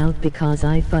came out because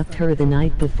I fucked her the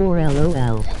night before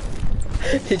LOL.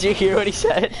 Did you hear what he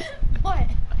said? What?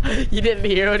 You didn't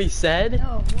hear what he said?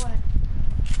 No, what?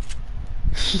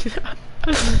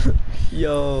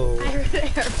 Yo. I heard a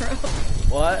hero.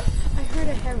 What? I heard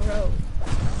a hero.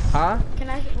 Huh? Can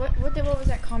I, what was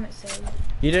that comment say?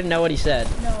 You didn't know what he said.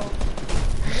 No.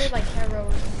 I heard like hero.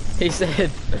 He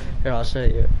said, here, I'll show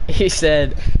you. He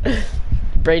said,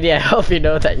 Brady, I hope you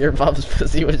know that your mom's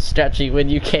pussy was stretchy when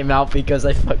you came out because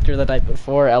I fucked her the night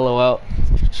before, LOL.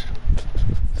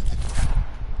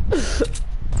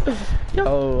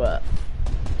 Yo,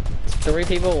 3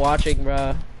 people watching,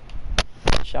 bruh.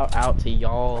 Shout out to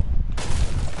y'all.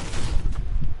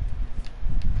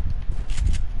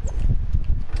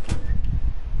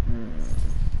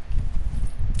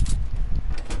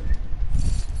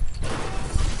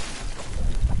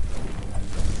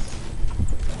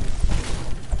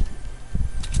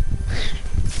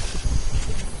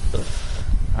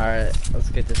 Alright, let's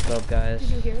get this up, guys. Did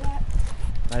you hear that?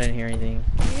 I didn't hear anything.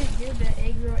 You didn't hear the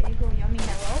egg roll, yummy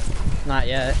hello? Not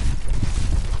yet.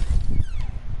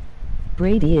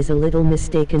 Brady is a little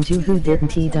mistaken. Who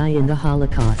didn't he die in the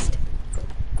Holocaust?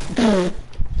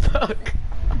 Fuck.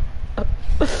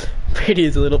 Brady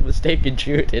is a little mistaken.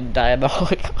 Drew didn't die in the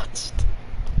Holocaust.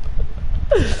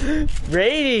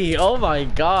 Brady! Oh my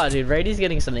god, dude. Brady's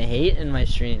getting some hate in my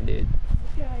stream, dude.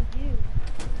 What did I do?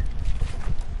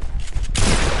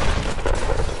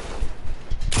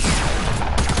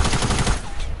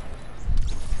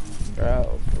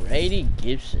 Bro, Brady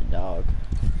Gibson, dog.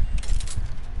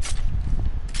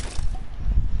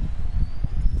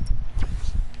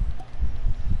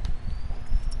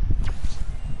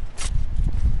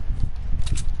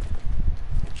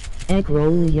 Egg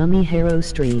roll yummy hero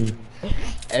stream.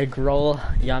 Egg roll,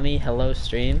 yummy, hello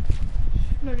stream.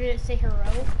 No, did it say hero?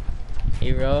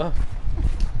 Hero.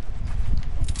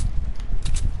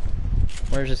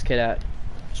 Where's this kid at?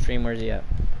 Stream, where's he at?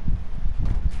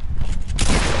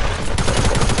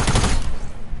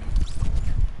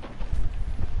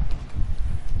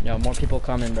 Yo, more people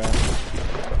coming, bro.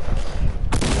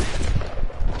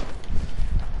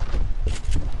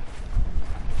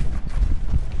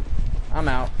 I'm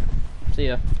out. See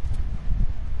ya.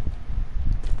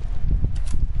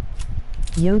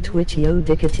 Yo Twitch, yo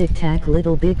dicka tic tac,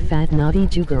 little big fat naughty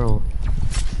Jew girl.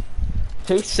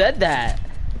 Who said that?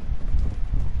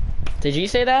 Did you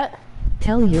say that?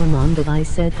 Tell your mom that I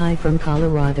said hi from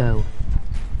Colorado.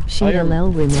 She Oh, you're-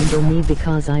 LL remember me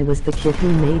because I was the kid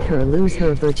who made her lose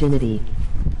her virginity.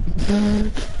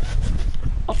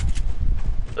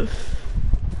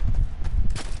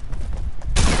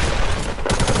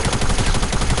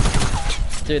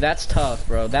 Dude, that's tough,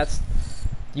 bro.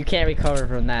 You can't recover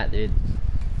from that, dude.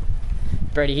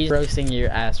 Brady, he's roasting your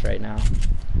ass right now.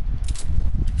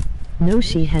 No,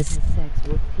 she has sex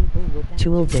with people with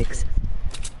actual dicks.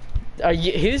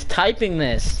 Who's typing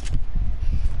this?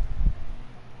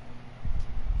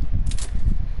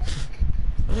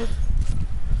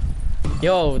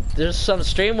 Yo, there's some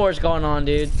stream wars going on,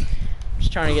 dude.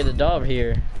 Just trying to get the dub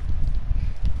here.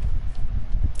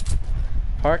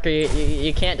 Parker,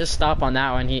 you can't just stop on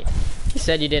that one. He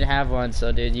said you didn't have one,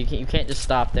 so dude, you can't just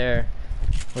stop there.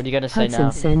 What are you gonna say Hudson, now?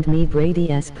 send me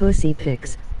Brady-ass pussy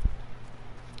pics.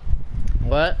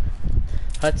 What?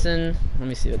 Hudson, let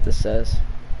me see what this says.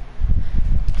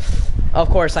 Of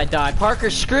course I died. Parker,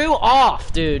 screw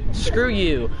off, dude. Screw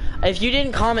you. If you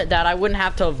didn't comment that, I wouldn't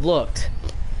have to have looked.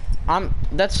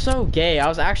 That's so gay. I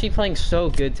was actually playing so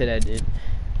good today, dude.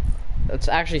 That's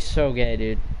actually so gay,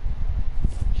 dude.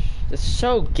 It's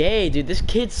so gay, dude. This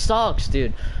kid sucks,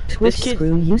 dude. Twitch, This kid...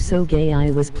 screw you, so gay.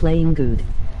 I was playing good.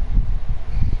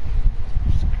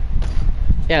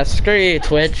 Yeah, screw you,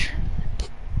 Twitch.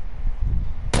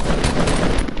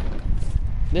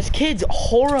 This kid's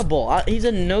horrible. He's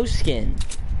a no skin.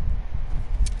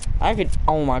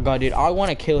 Oh my god, dude. I want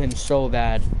to kill him so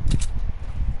bad.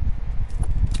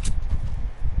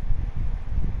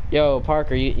 Yo,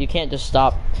 Parker, you can't just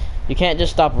stop. You can't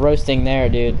just stop roasting there,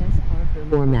 dude. That's Parker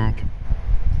Mormack.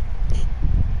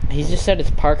 He just said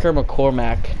it's Parker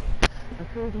McCormack.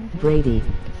 Brady.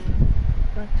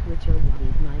 Fuck Twitch, oh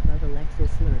wait, my butt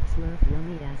Alexis slurp slurp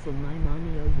yummy ass in my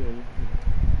mommy, oh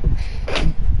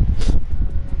yay.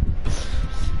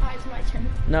 Alright, it's my turn.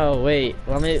 No, wait.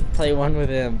 Let me play one with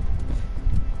him.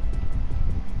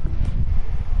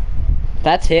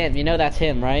 That's him. You know that's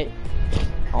him, right?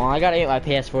 Oh, I gotta get my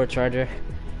PS4 charger.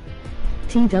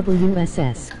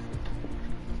 TWSS.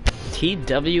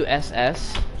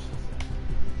 TWSS?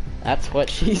 That's what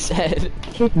she said.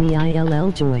 Hit me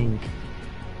ILL join.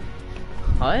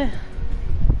 What?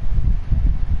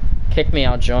 Kick me,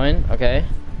 I'll join. Okay.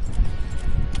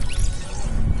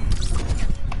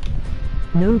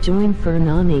 No join for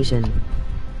non-Asian. Did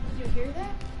you hear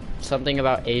that? Something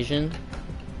about Asian.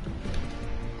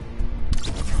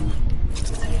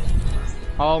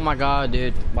 Oh my god,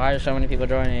 dude. Why are so many people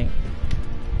joining?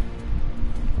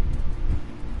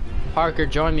 Parker,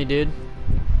 join me, dude.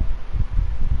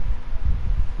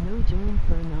 No join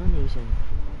for non-Asian.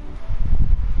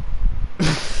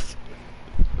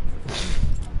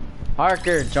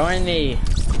 Parker, join me.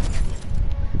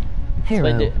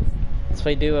 Hero. Let's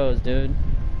play duos, dude.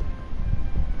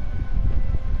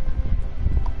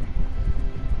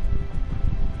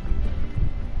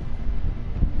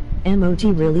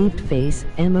 emoji relieved face,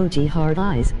 emoji hard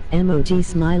eyes, emoji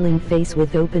smiling face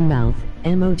with open mouth,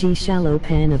 emoji shallow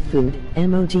pan of food,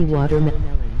 emoji watermelon,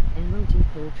 emoji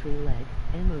poultry leg,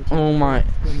 emoji Oh my.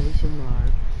 exclamation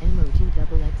mark, emoji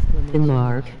double exclamation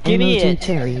mark, Give me emoji it.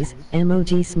 cherries,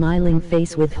 emoji smiling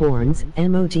face with horns,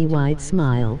 emoji wide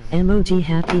smile, emoji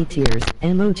happy tears,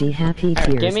 emoji happy Alright,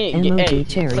 tears, give me- emoji hey,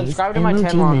 cherries, subscribe to my emoji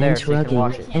channel on there man so you can shrugging,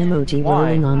 watch it. emoji Why?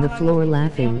 rolling on the floor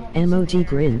laughing, emoji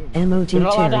grin, emoji You're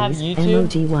not allowed to have cherries, YouTube?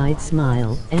 emoji wide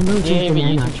smile, Do you emoji have a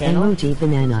banana, YouTube channel? emoji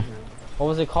banana. What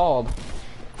was it called?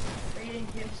 Raiden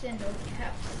Gibson, no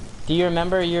cap. Do you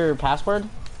remember your password?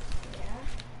 Yeah.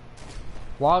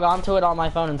 Log onto it on my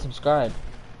phone and subscribe.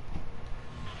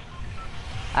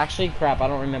 Actually, crap, I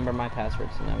don't remember my password,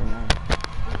 so never mind.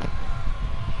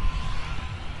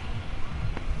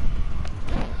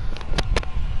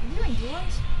 Are you doing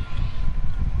duos?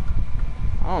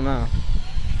 I don't know.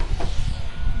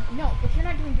 No, if you're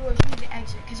not doing duos, you need to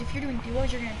exit. Because if you're doing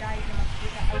duos, you're gonna die. You're gonna have to do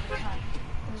that every time.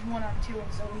 It was 1-on-2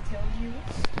 and Zoe killed you.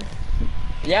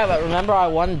 Yeah, but remember I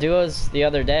won duos the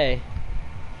other day.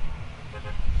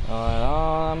 Intro.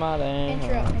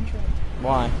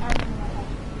 Why? I remember my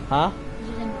password. Huh?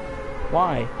 Just enter.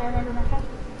 Why? I remember my password.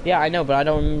 Yeah, I know, but I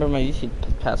don't remember my YouTube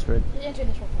password. Just enter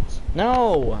this real fast.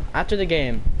 No, after the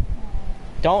game.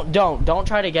 Don't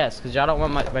try to guess, because I don't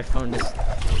want my phone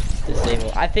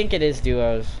disabled. I think it is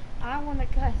duos. I want to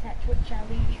cuss at Twitch,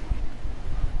 Ali.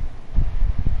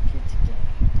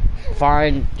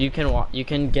 Fine, you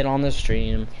can get on the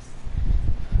stream.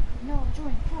 No,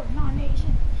 join for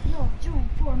non-Asian. No, join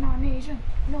for non-Asian.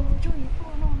 No, join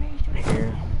for non-Asian.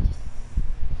 Here.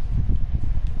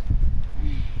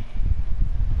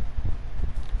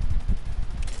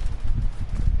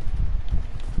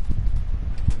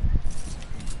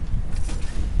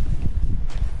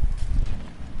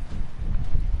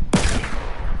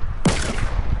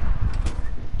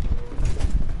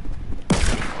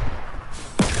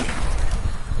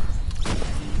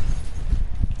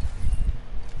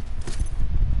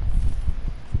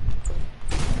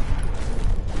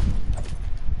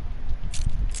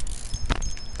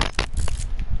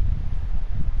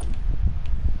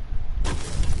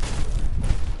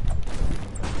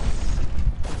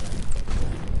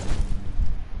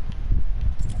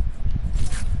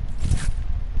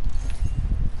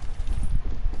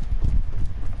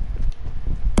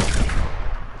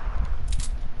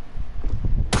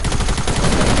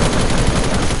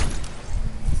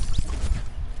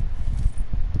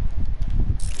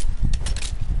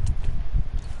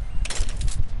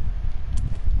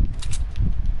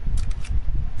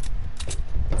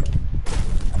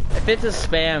 If it's a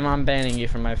spam, I'm banning you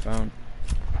from my phone.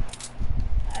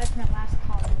 That's my last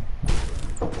call.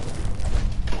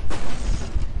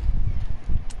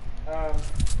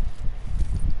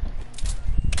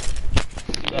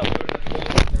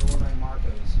 They're ordering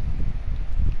Marcos.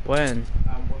 When?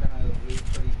 We're gonna leave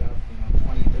pretty about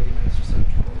 20, 30 minutes or so. 20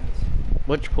 minutes.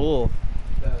 Which pool?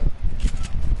 The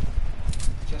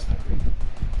Chestnut Creek.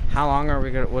 How long are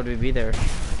we gonna? Would we be there? Just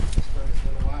for a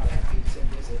little while. After you said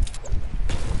visit.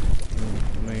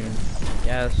 I mean,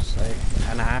 yes, I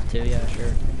kind of have to. Yeah, sure.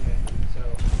 Okay. So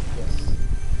yes,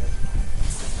 that's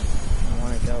I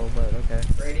want to go, but okay.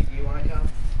 fine. Brady, do you want to come?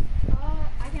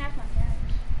 I can ask my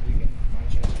parents. You can. Why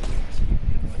don't you ask your parents so you can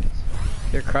come with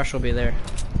us? Your crush will be there.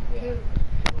 Yeah.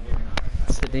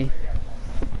 Sydney.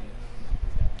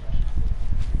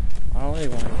 I don't really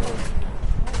want to go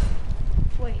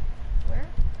Wait, where?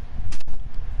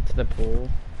 to the pool.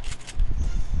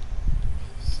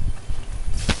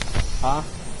 Huh?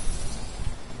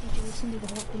 Did you listen to the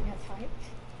whole thing I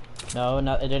typed? No,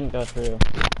 it didn't go through.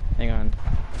 Hang on.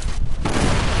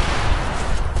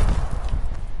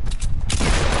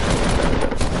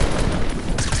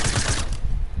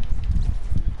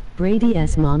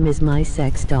 Brady's mom is my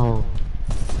sex doll.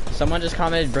 Someone just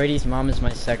commented Brady's mom is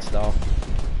my sex doll.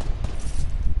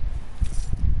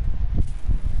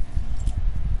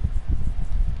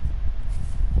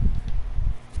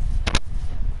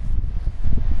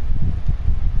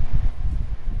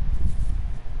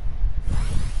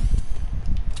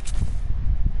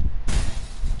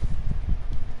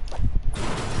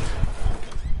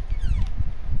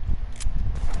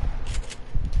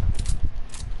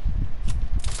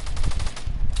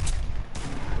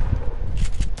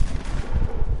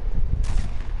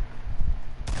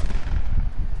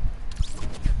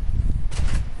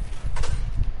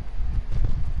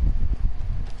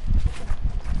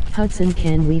 Hudson,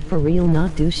 can we for real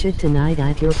not do shit tonight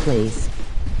at your place?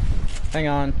 Hang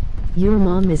on. Your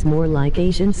mom is more like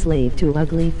Asian slave to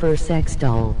ugly fur sex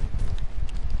doll.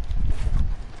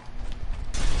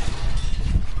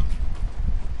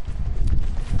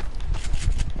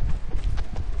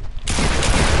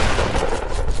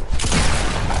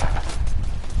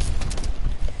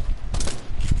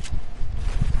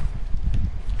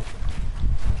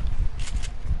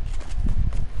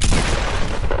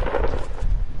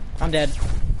 I'm dead.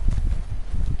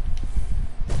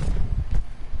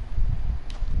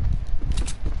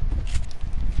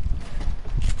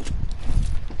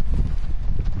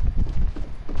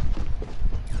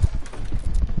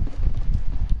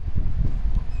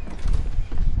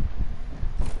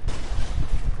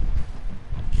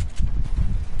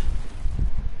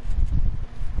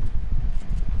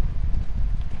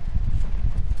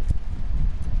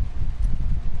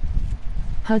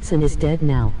 Hudson is dead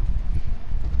now.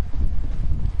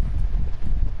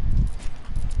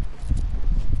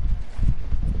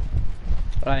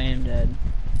 I am dead.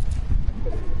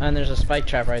 And there's a spike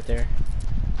trap right there.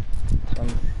 So I'm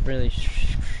really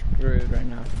screwed right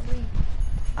now.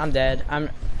 I'm dead.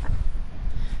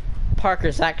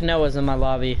 Parker, Zach Noah's in my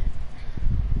lobby.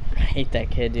 I hate that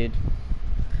kid, dude.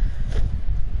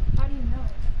 How do you know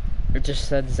it? It just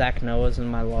said Zach Noah's in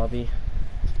my lobby.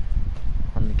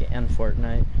 On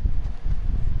Fortnite.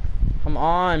 Come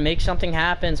on, make something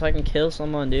happen so I can kill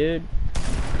someone, dude.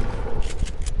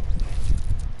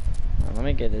 Let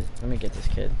me get this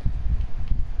kid.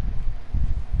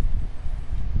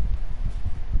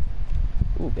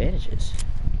 Ooh, bandages.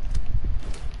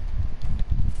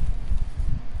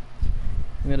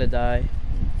 I'm gonna die.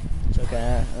 It's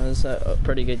okay. That was a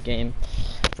pretty good game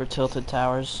for Tilted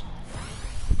Towers.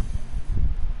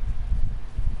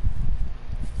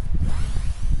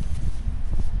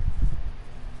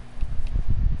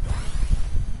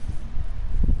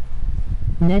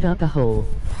 Net up a hole.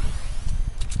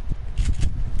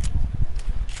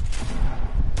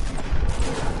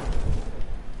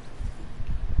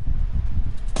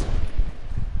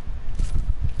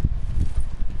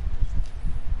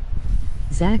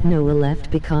 Zach Noah left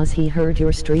because he heard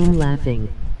your stream laughing.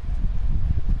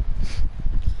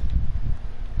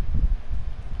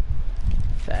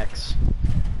 Facts.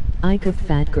 I could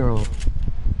fat girl.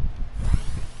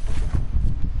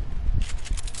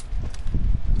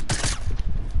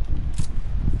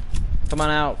 Come on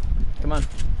out. Come on.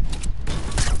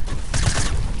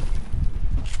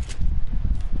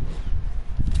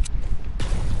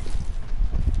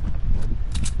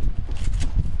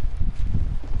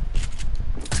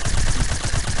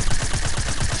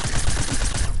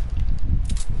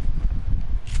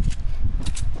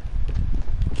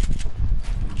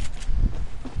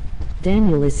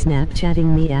 Daniel is Snapchatting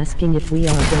me asking if we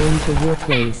are going to your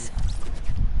place.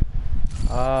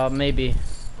 Maybe.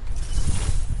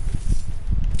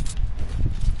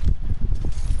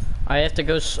 I have to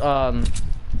go, to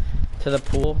the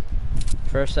pool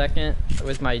for a second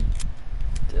with my,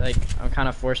 like, I'm kind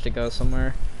of forced to go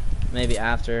somewhere. Maybe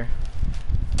after.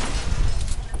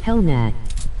 Hell nah.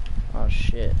 Oh,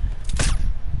 shit.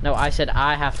 No, I said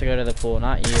I have to go to the pool,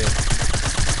 not you.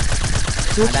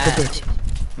 Switch the bitch.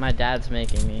 My dad's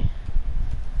making me.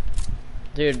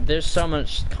 Dude, there's so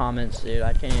much comments, dude.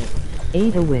 I can't even.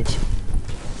 Ada witch.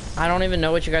 I don't even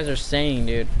know what you guys are saying,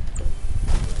 dude.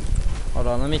 Hold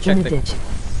on, let me check In a the. ditch.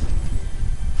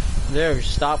 Dude,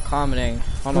 stop commenting.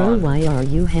 Hold Bro, on. why are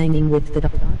you hanging with the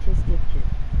autistic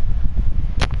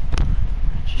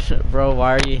kid? Bro,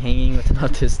 why are you hanging with an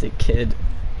autistic kid?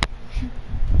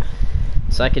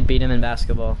 So I could beat him in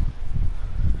basketball.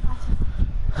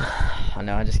 Oh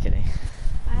no, I'm just kidding.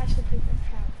 I actually played for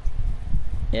Trout.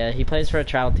 Yeah, he plays for a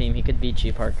trial team. He could beat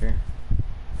you, Parker.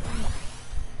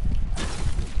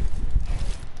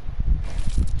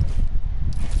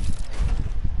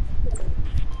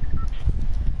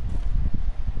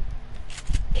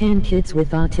 Can kids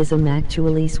with autism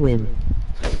actually swim?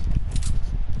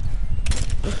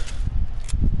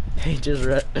 He just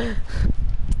read. Can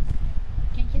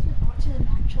kids with autism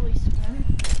actually swim?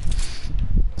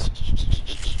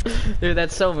 Dude,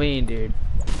 that's so mean, dude.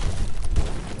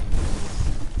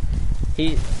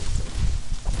 He.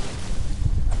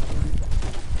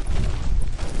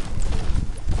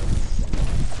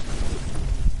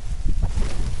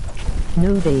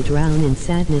 No, they drown in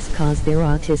sadness cause they're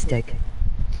autistic.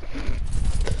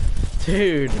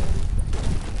 Dude.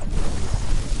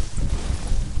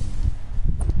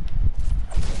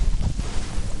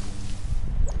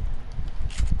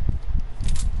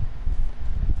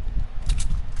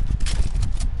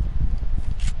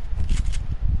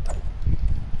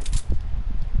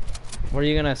 What are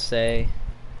you gonna say?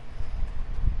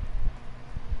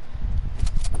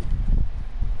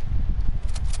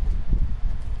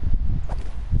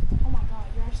 Oh my god,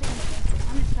 you're actually gonna get this.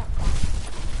 I'm gonna stop calling.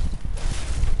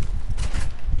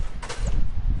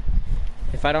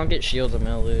 If I don't get shields, I'm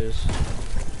gonna lose.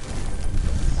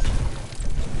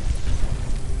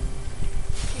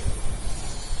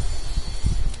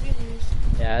 We lose.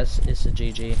 Yeah, it's a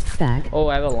GG. Fact. Oh,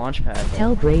 I have a launch pad.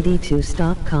 Tell Brady to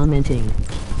stop commenting.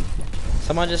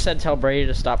 Someone just said tell Brady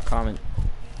to stop comment.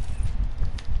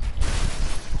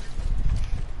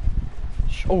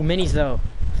 Oh, minis though.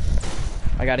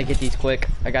 I gotta get these quick.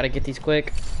 I gotta get these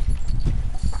quick.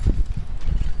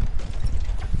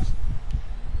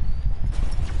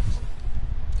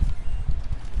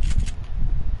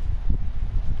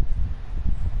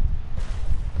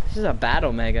 This is a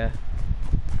battle mega.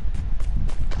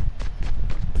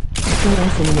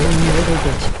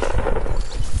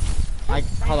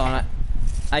 Hold on.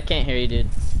 I can't hear you, dude.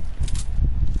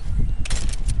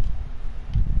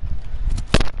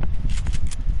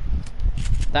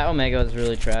 That Omega is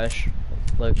really trash,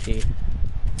 low key.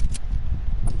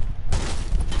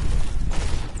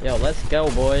 Yo, let's go,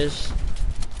 boys.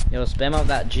 Yo, spam up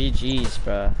that GG's,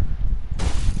 bruh.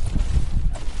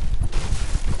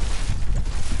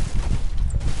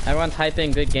 Everyone type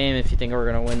in good game if you think we're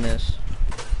gonna win this.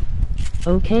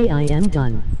 Okay, I am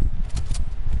done.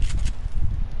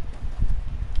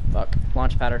 Fuck.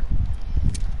 Launch pattern.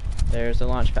 There's the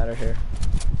launch pattern here.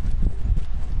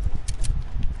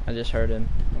 I just heard him.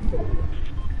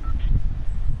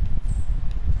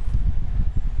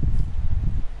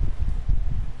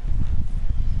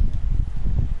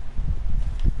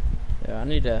 Yeah, I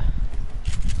need to...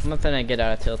 I'm gonna get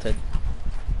out of tilted.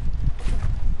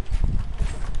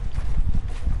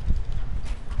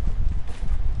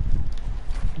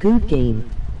 Good game.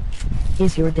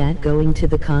 Is your dad going to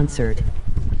the concert?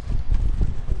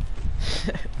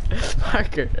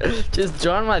 Parker, just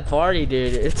join my party,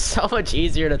 dude. It's so much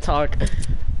easier to talk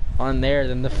on there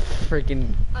than the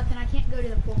freaking... Then I can't go to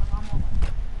the pool. My mom won't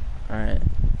let me.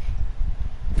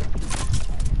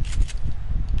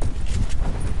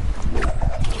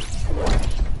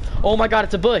 Alright. Oh my god,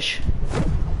 it's a bush.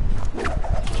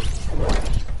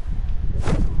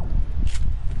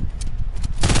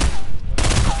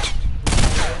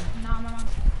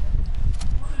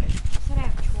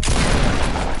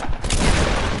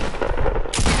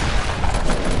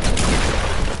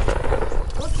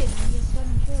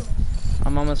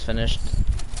 Finished.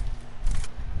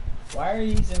 Why are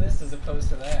you using this as opposed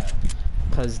to that?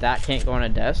 Because that can't go on a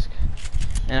desk.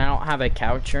 And I don't have a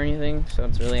couch or anything, so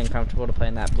it's really uncomfortable to play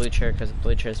in that blue chair because the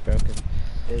blue chair is broken.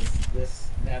 Is this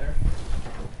better?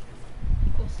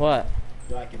 What?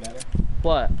 Do you like it better?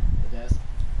 What? The desk?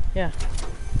 Yeah.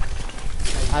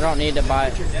 I don't need to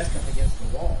buy... Put your desk up against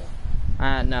the wall.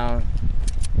 No.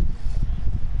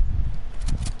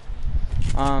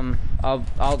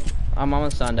 I'm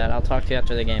almost done, Dad. I'll talk to you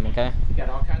after the game, okay? You got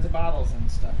all kinds of bottles and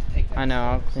stuff to take that. I know,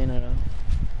 I'll clean it up.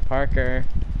 Parker.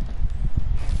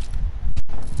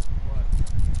 What?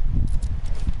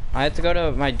 I have to go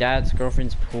to my dad's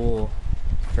girlfriend's pool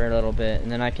for a little bit,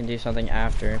 and then I can do something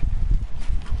after.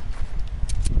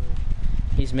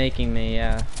 He's making me,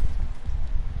 yeah.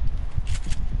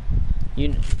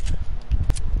 You...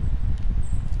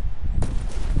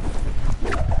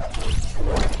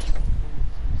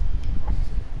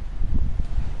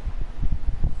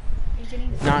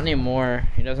 Not anymore.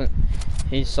 He doesn't.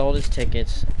 He sold his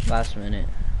tickets last minute.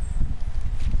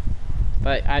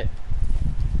 But I.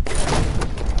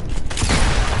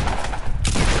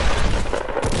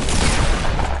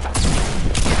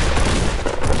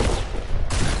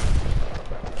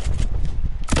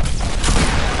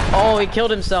 Oh, he killed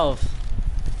himself.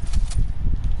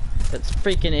 That's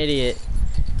freaking idiot.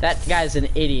 That guy's an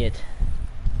idiot.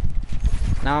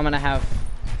 Now I'm gonna have.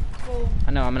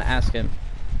 I know. I'm gonna ask him.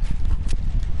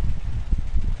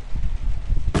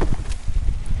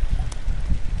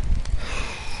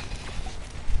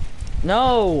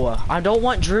 No, I don't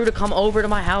want Drew to come over to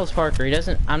my house, Parker. He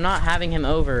doesn't. I'm not having him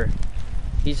over.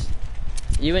 He's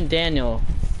you and Daniel.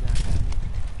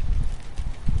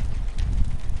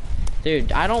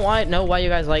 Dude, I don't know why you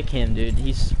guys like him, dude.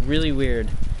 He's really weird.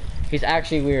 He's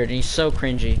actually weird, and he's so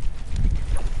cringy.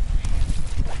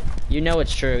 You know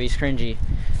it's true. He's cringy.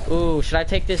 Ooh, should I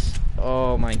take this?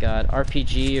 Oh my God,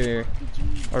 RPG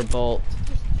or Bolt,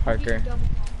 Parker.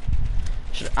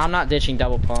 I'm not ditching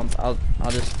double pump. I'll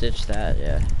just ditch that.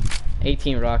 Yeah.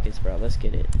 18 rockets, bro. Let's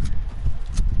get it.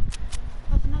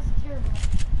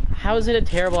 How is it a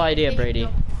terrible idea, Brady?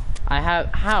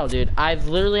 How, dude? I've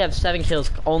literally have 7 kills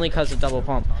only because of double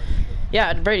pump.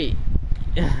 Yeah, Brady.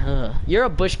 You're a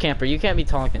bush camper. You can't be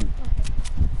talking.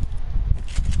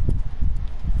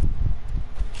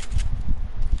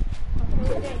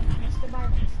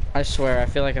 I swear, I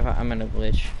feel like if I'm gonna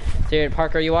glitch. Dude,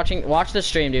 Parker, are you watching? Watch the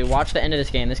stream, dude. Watch the end of this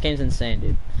game. This game's insane,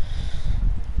 dude.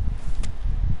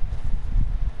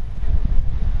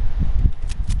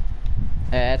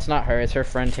 It's not her. It's her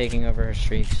friend taking over her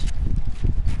streaks.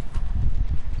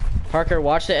 Parker,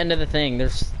 watch the end of the thing.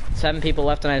 There's 7 people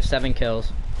left and I have 7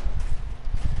 kills.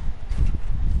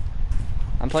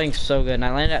 playing so good, and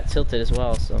I landed at tilted as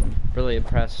well, so I'm really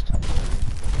impressed.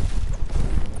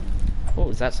 Oh,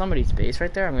 is that somebody's base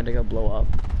right there? I'm gonna go blow up.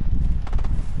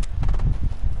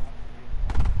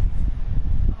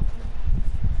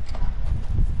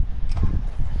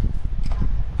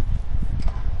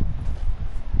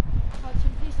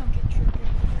 Hudson, please don't get triggered.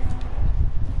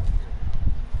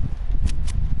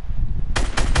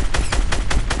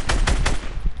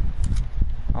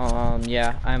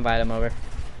 Yeah, I invite him over.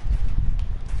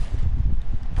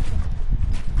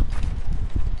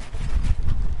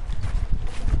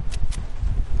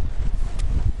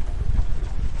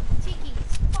 Tiki,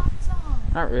 spots on.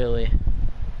 Not really.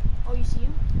 Oh, you see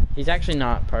him? He's actually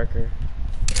not Parker.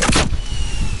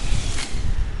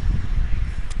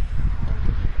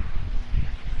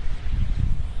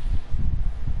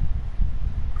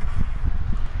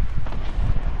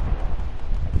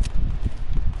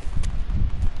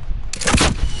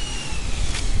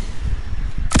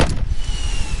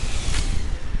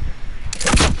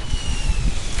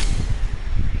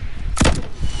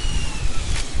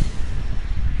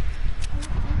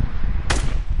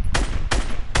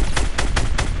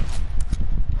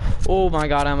 Oh my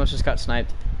god, I almost just got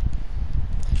sniped.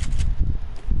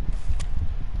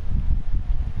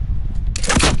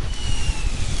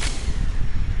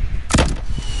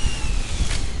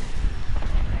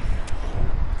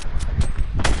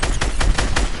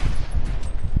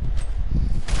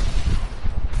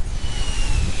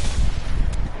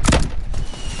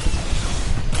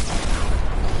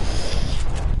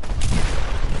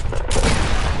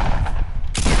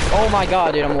 Oh my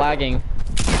god, dude, I'm lagging.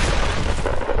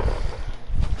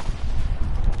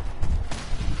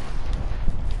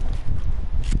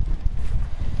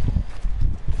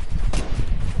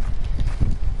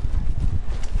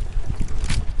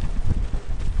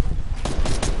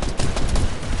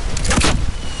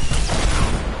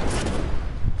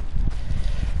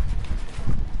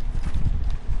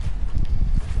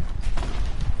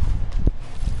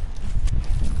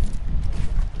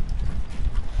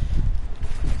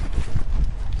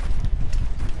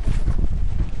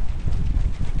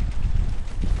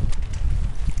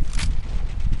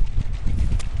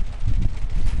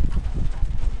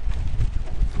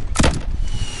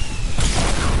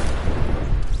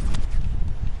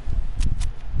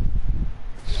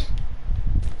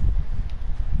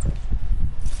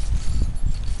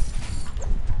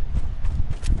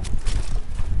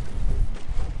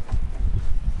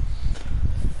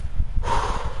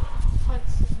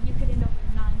 Hudson, you could end up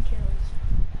with 9 kills.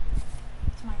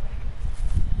 That's my record.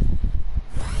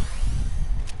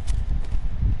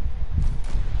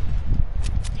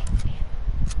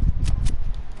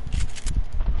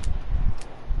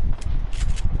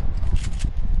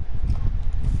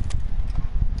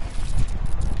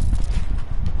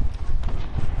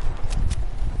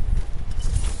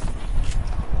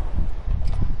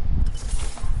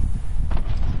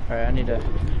 Alright, I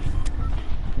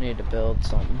need to build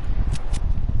something.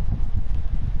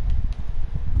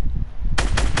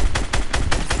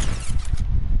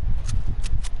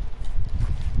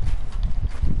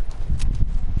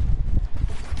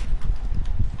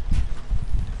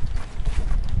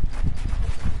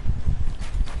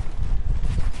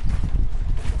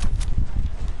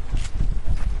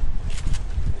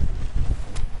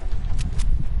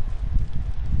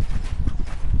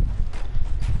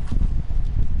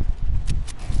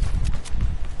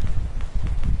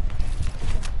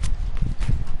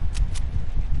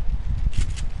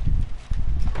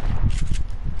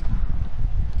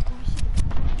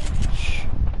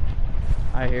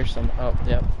 I hear some. Oh,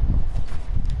 yep.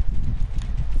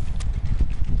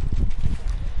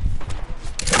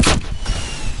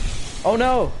 Oh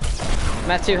no! I'm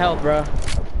at 2 health, bro.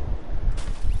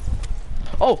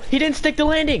 Oh, he didn't stick the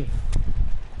landing!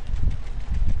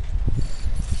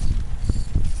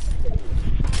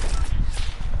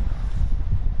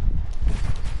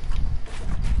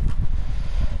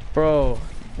 Bro,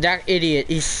 that idiot,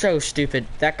 he's so stupid.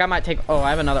 That guy might take. Oh, I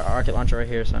have another rocket launcher right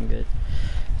here, so I'm good.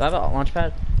 Do I have a launch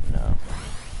pad? No.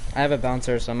 I have a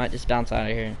bouncer, so I might just bounce out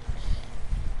of here.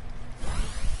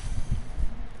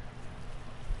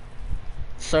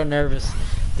 So nervous.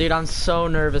 Dude, I'm so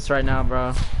nervous right now,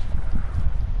 bro.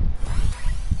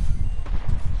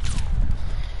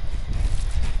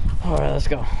 Alright, let's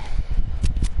go.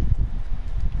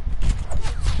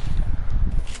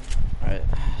 Alright,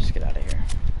 let's get out of here.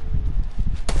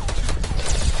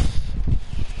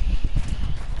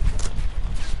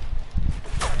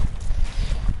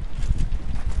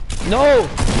 No!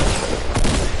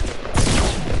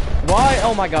 Why?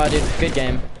 Oh my god, dude. Good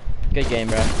game. Good game,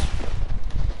 bro.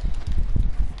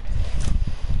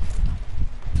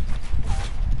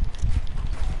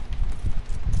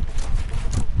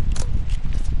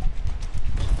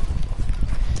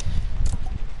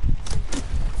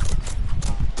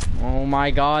 my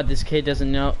god, this kid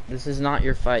doesn't know. This is not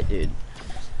your fight, dude.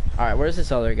 Alright, where's this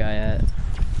other guy at?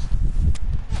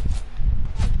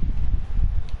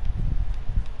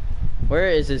 Where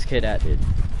is this kid at, dude?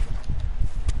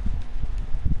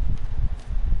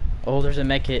 Oh, there's a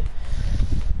med kit.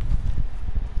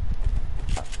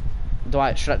 Do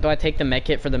I take the med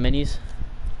kit for the minis?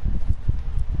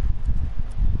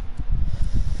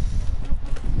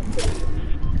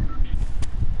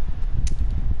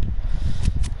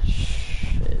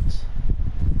 Shit.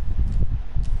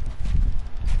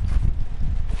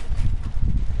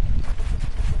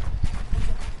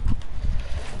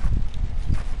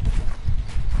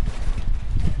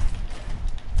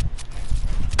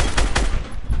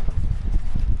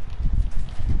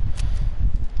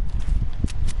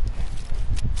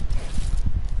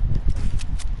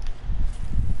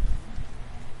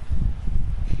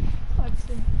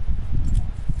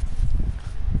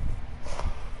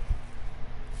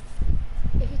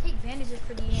 If you take bandages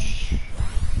for the end.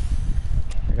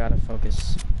 I gotta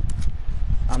focus.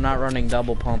 I'm not running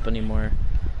double pump anymore.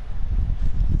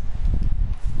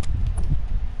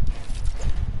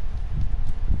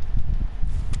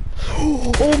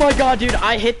 Oh my god, dude,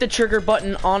 I hit the trigger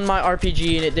button on my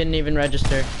RPG and it didn't even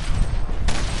register.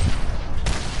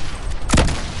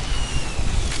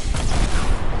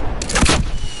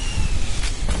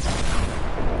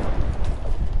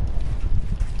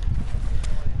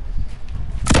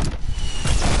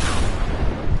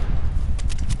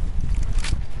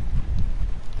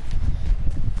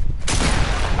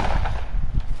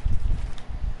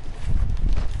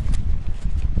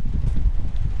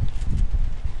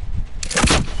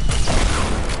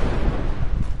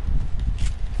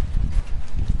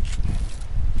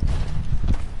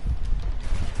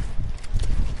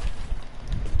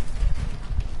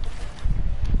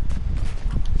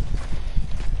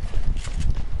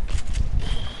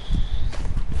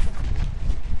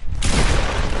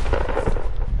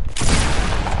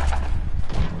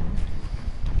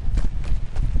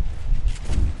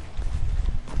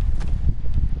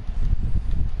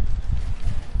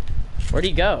 Where'd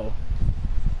he go?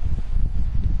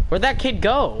 Where'd that kid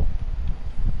go?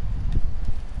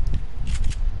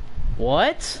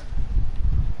 What?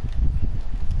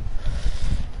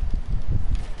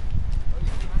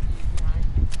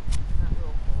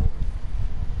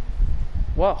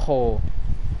 What hole?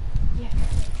 Yeah.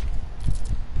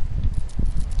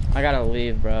 I gotta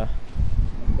leave, bruh.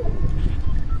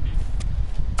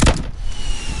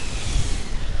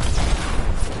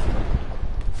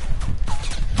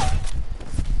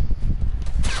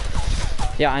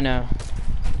 Yeah, I know.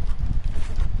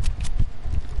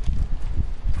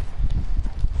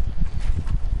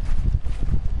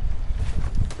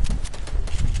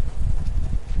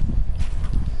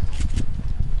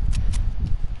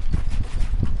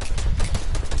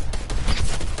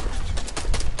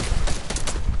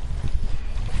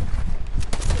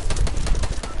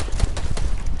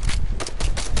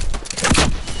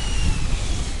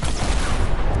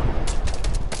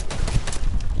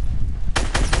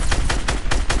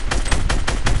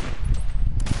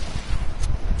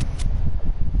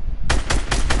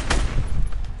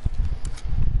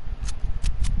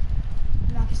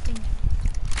 Knock his thing.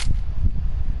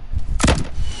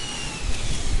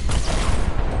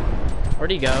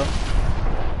 Where'd he go?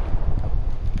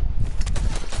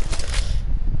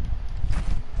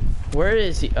 Where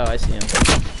is he? Oh, I see him.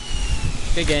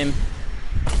 Good game.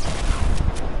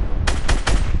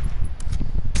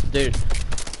 Dude.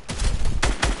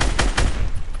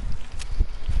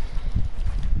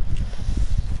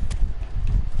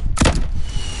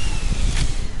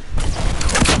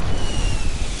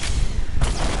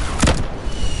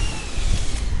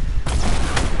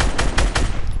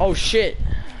 Oh shit.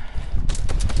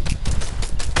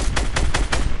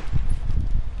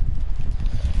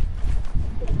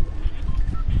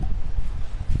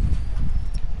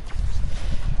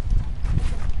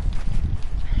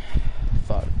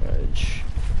 Fuck, Reg.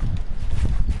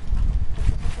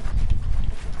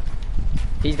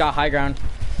 He's got high ground.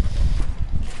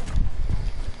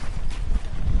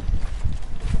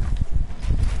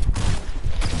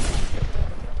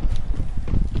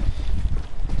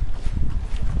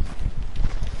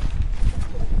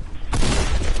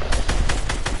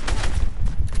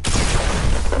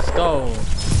 Let's go.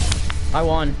 I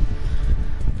won.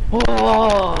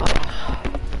 Oh.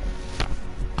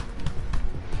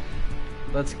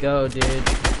 Let's go, dude.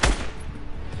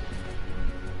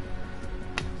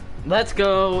 Let's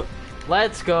go.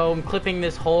 Let's go. I'm clipping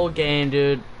this whole game,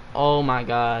 dude. Oh my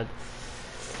god.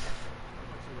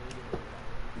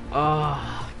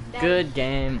 Oh, good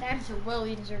game. That's a well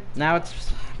deserved. Now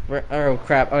it's Oh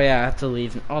crap. Oh yeah, I have to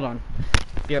leave. Hold on.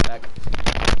 Be right back.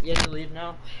 You have to leave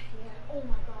now? Yeah. Oh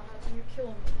my god, Hudson, you're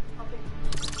killing me.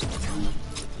 Okay.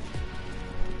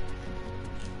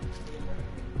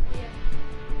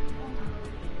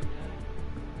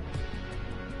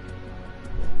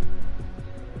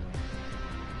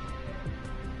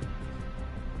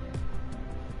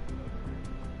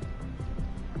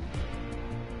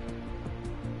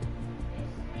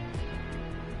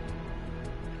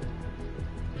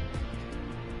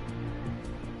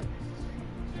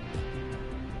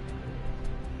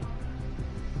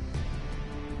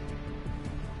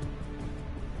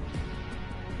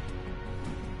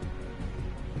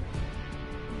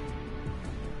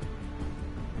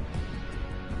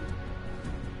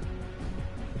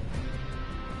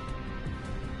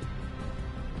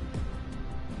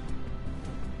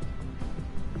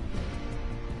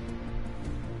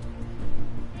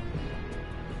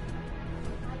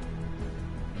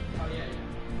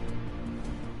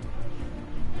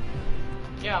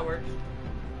 Yeah, it works.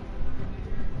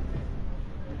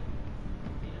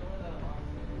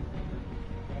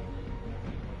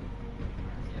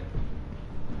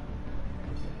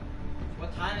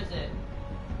 What time is it?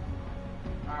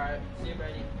 Alright, see you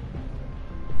ready.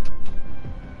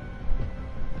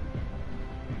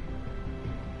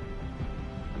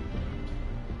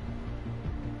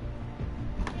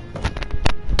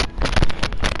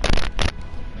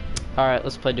 Alright,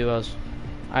 let's play duos.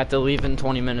 I have to leave in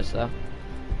 20 minutes though.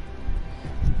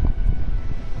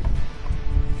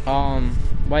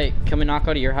 Wait, can we not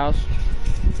go to your house?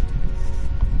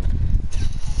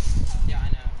 Yeah, I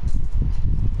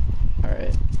know.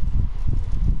 Alright.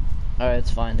 Alright,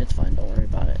 it's fine, don't worry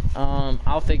about it.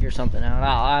 I'll figure something out.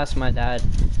 I'll ask my dad.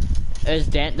 Does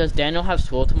Daniel have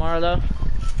school tomorrow though?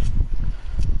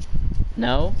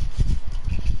 No?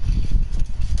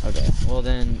 Okay, well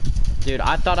then, dude,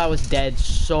 I thought I was dead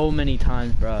so many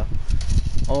times, bro.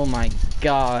 Oh my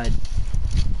god.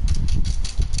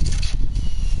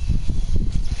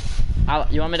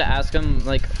 You want me to ask him,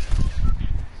 like,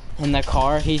 in the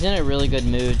car? He's in a really good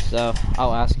mood, so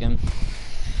I'll ask him.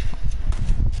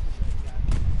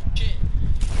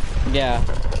 Yeah,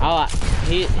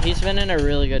 he's been in a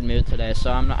really good mood today,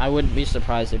 so I wouldn't be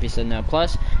surprised if he said no.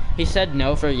 Plus, he said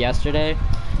no for yesterday,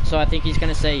 so I think he's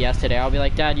gonna say yes today. I'll be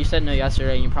like, Dad, you said no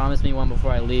yesterday, and you promised me one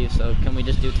before I leave, so can we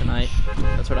just do tonight?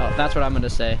 That's what I'm gonna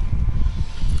say.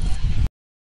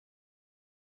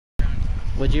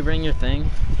 Would you bring your thing?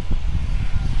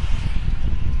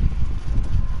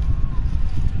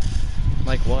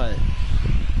 Like what?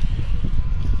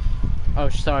 Oh,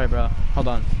 sorry, bro. Hold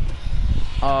on.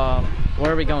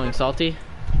 Where are we going? Salty?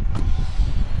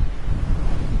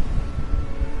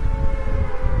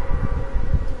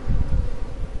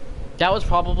 That was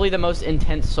probably the most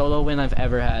intense solo win I've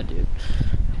ever had, dude.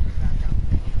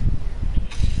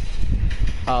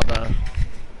 Oh,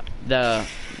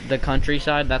 the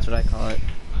countryside, that's what I call it.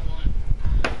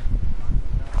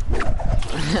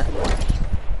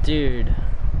 Dude.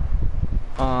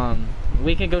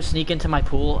 We can go sneak into my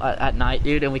pool at night,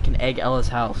 dude, and we can egg Ella's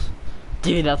house.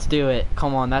 Dude, let's do it.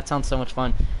 Come on, that sounds so much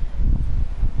fun.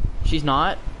 She's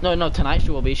not? No, tonight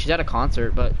she will be. She's at a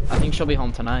concert, but I think she'll be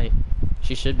home tonight.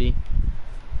 She should be.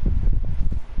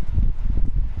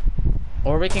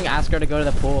 Or we can ask her to go to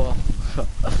the pool.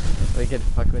 We could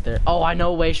fuck with her. Oh, I know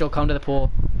a way she'll come to the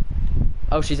pool.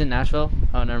 Oh, she's in Nashville?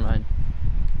 Oh, never mind.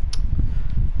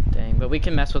 Dang, but we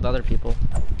can mess with other people.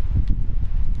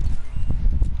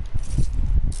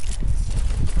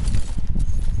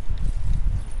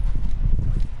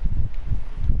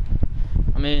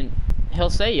 I mean, he'll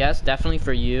say yes, definitely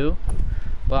for you,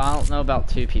 but I don't know about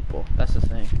two people. That's the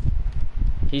thing.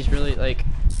 He's really, like...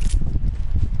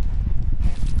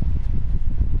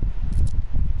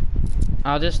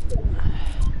 I'll just...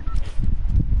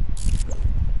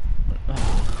 I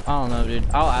don't know, dude.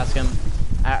 I'll ask him.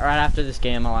 Right after this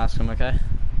game, I'll ask him, okay?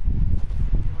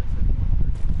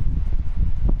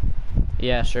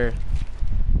 Yeah, sure.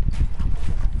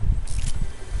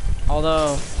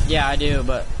 Although, yeah, I do,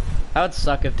 but that would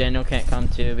suck if Daniel can't come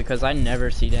too, because I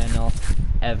never see Daniel,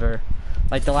 ever.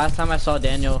 Like, the last time I saw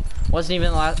Daniel, was he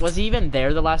even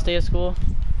there the last day of school?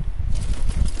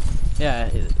 Yeah,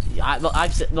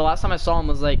 the last time I saw him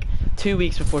was like 2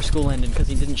 weeks before school ended, because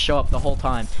he didn't show up the whole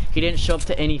time. He didn't show up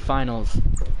to any finals.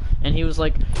 And he was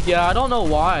like, yeah, I don't know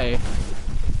why.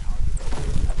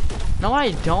 No,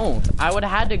 I don't. I would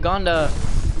have had to gone to,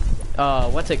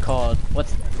 what's it called?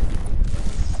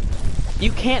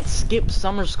 You can't skip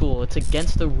summer school. It's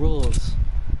against the rules.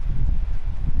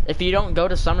 If you don't go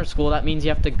to summer school, that means you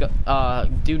have to go,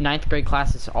 do 9th grade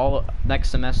classes all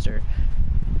next semester.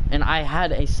 and I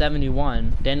had a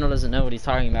 71. Daniel doesn't know what he's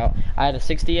talking about. I had a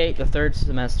 68 the third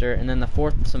semester, and then the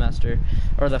fourth semester,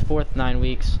 or the fourth 9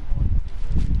 weeks.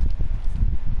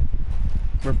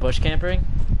 We're bush camping?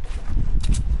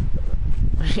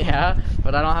 Yeah,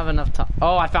 but I don't have enough time.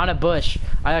 Oh, I found a bush.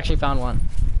 I actually found one.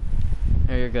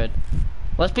 Here, you're good.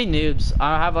 Let's be noobs.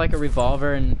 I have like a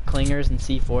revolver and clingers and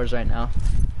C4s right now.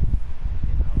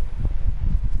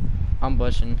 I'm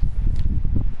bushing.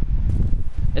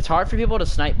 It's hard for people to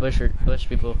snipe bush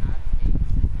people.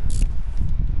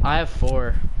 I have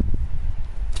 4.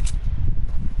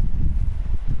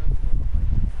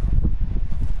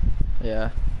 Yeah.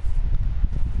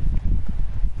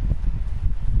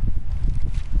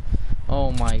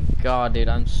 Oh my god, dude,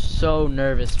 I'm so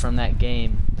nervous from that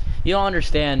game. You don't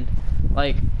understand.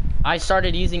 Like, I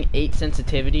started using 8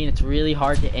 sensitivity and it's really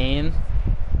hard to aim.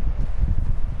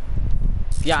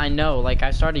 Yeah, I know. Like,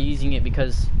 I started using it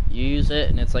because you use it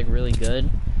and it's like really good.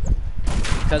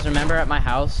 Because remember at my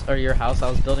house, or your house, I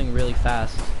was building really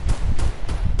fast.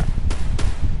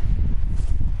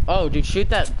 Oh, dude, shoot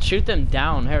them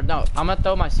down. Here, no, I'm gonna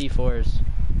throw my C4s.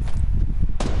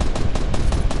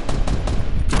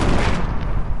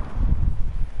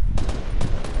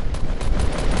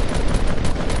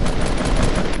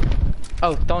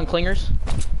 Oh, throwing clingers.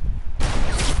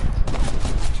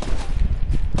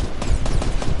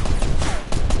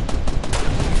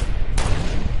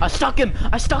 I stuck him!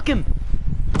 I stuck him!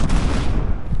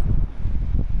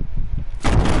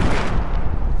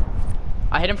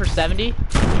 I hit him for 70.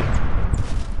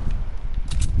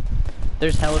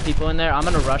 There's hella people in there. I'm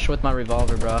gonna rush with my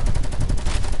revolver, bro.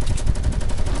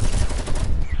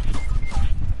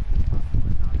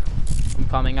 I'm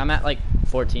coming. I'm at like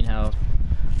 14 health.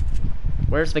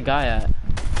 Where's the guy at?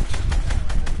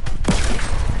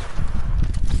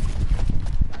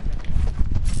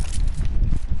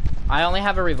 I only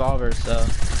have a revolver, so.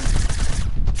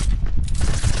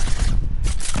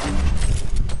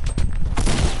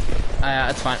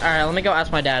 It's fine. Alright, let me go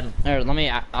ask my dad. Or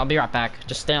I'll be right back.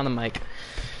 Just stay on the mic.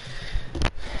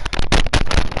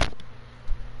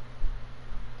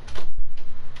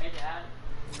 Hey, Dad.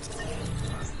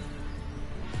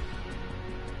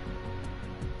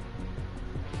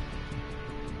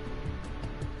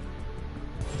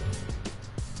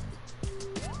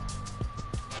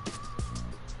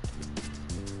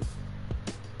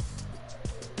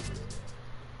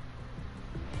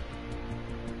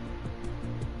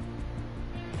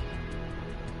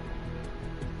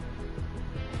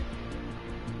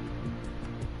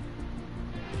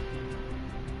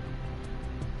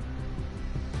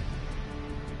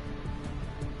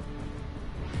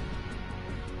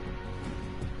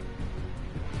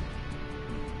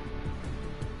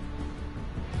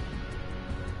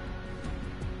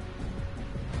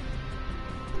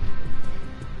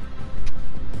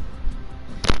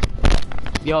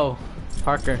 Yo,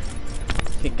 Parker.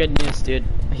 Good news, dude.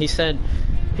 He's like,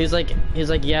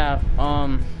 yeah,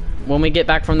 when we get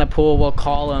back from the pool, we'll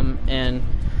call him and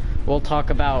we'll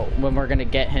talk about when we're gonna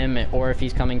get him or if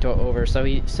he's coming to over. So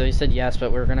he said yes,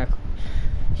 but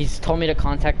he's told me to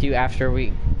contact you after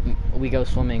we go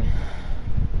swimming.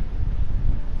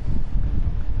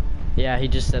 Yeah, he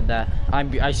just said that.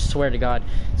 I swear to God.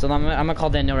 So I'm gonna call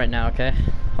Daniel right now, okay?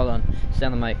 Hold on. Stay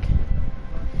on the mic.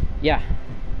 Yeah.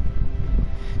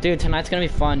 Dude, tonight's gonna be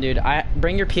fun, dude.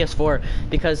 Bring your PS4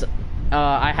 because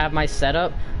I have my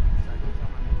setup.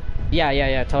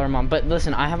 Yeah, tell her mom. But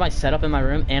listen, I have my setup in my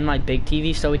room and my big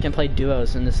TV so we can play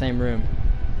duos in the same room.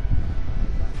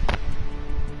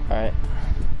 Alright.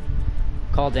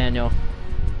 Call Daniel.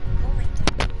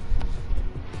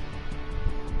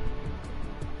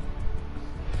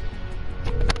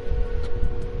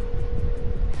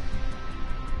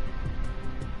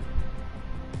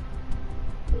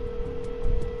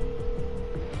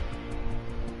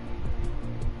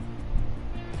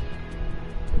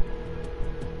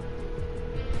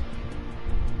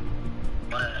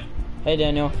 Hey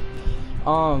Daniel,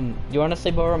 you want to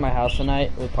sleep over at my house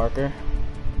tonight with Parker?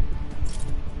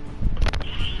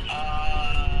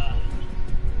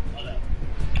 Hold up.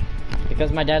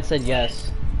 Because my dad said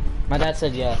yes. My dad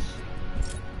said yes.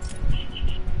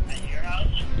 At your house?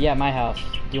 Yeah, my house.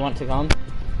 Do you want to come?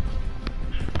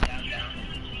 Down.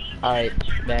 Alright,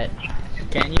 bet.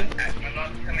 Can you? My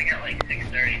mom's coming at like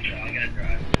 6:30, so I'm gonna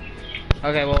drive.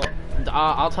 Okay, well,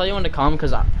 I'll tell you when to come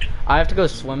because I have to go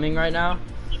swimming right now.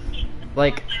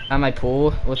 Like, at my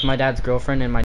pool with my dad's girlfriend and my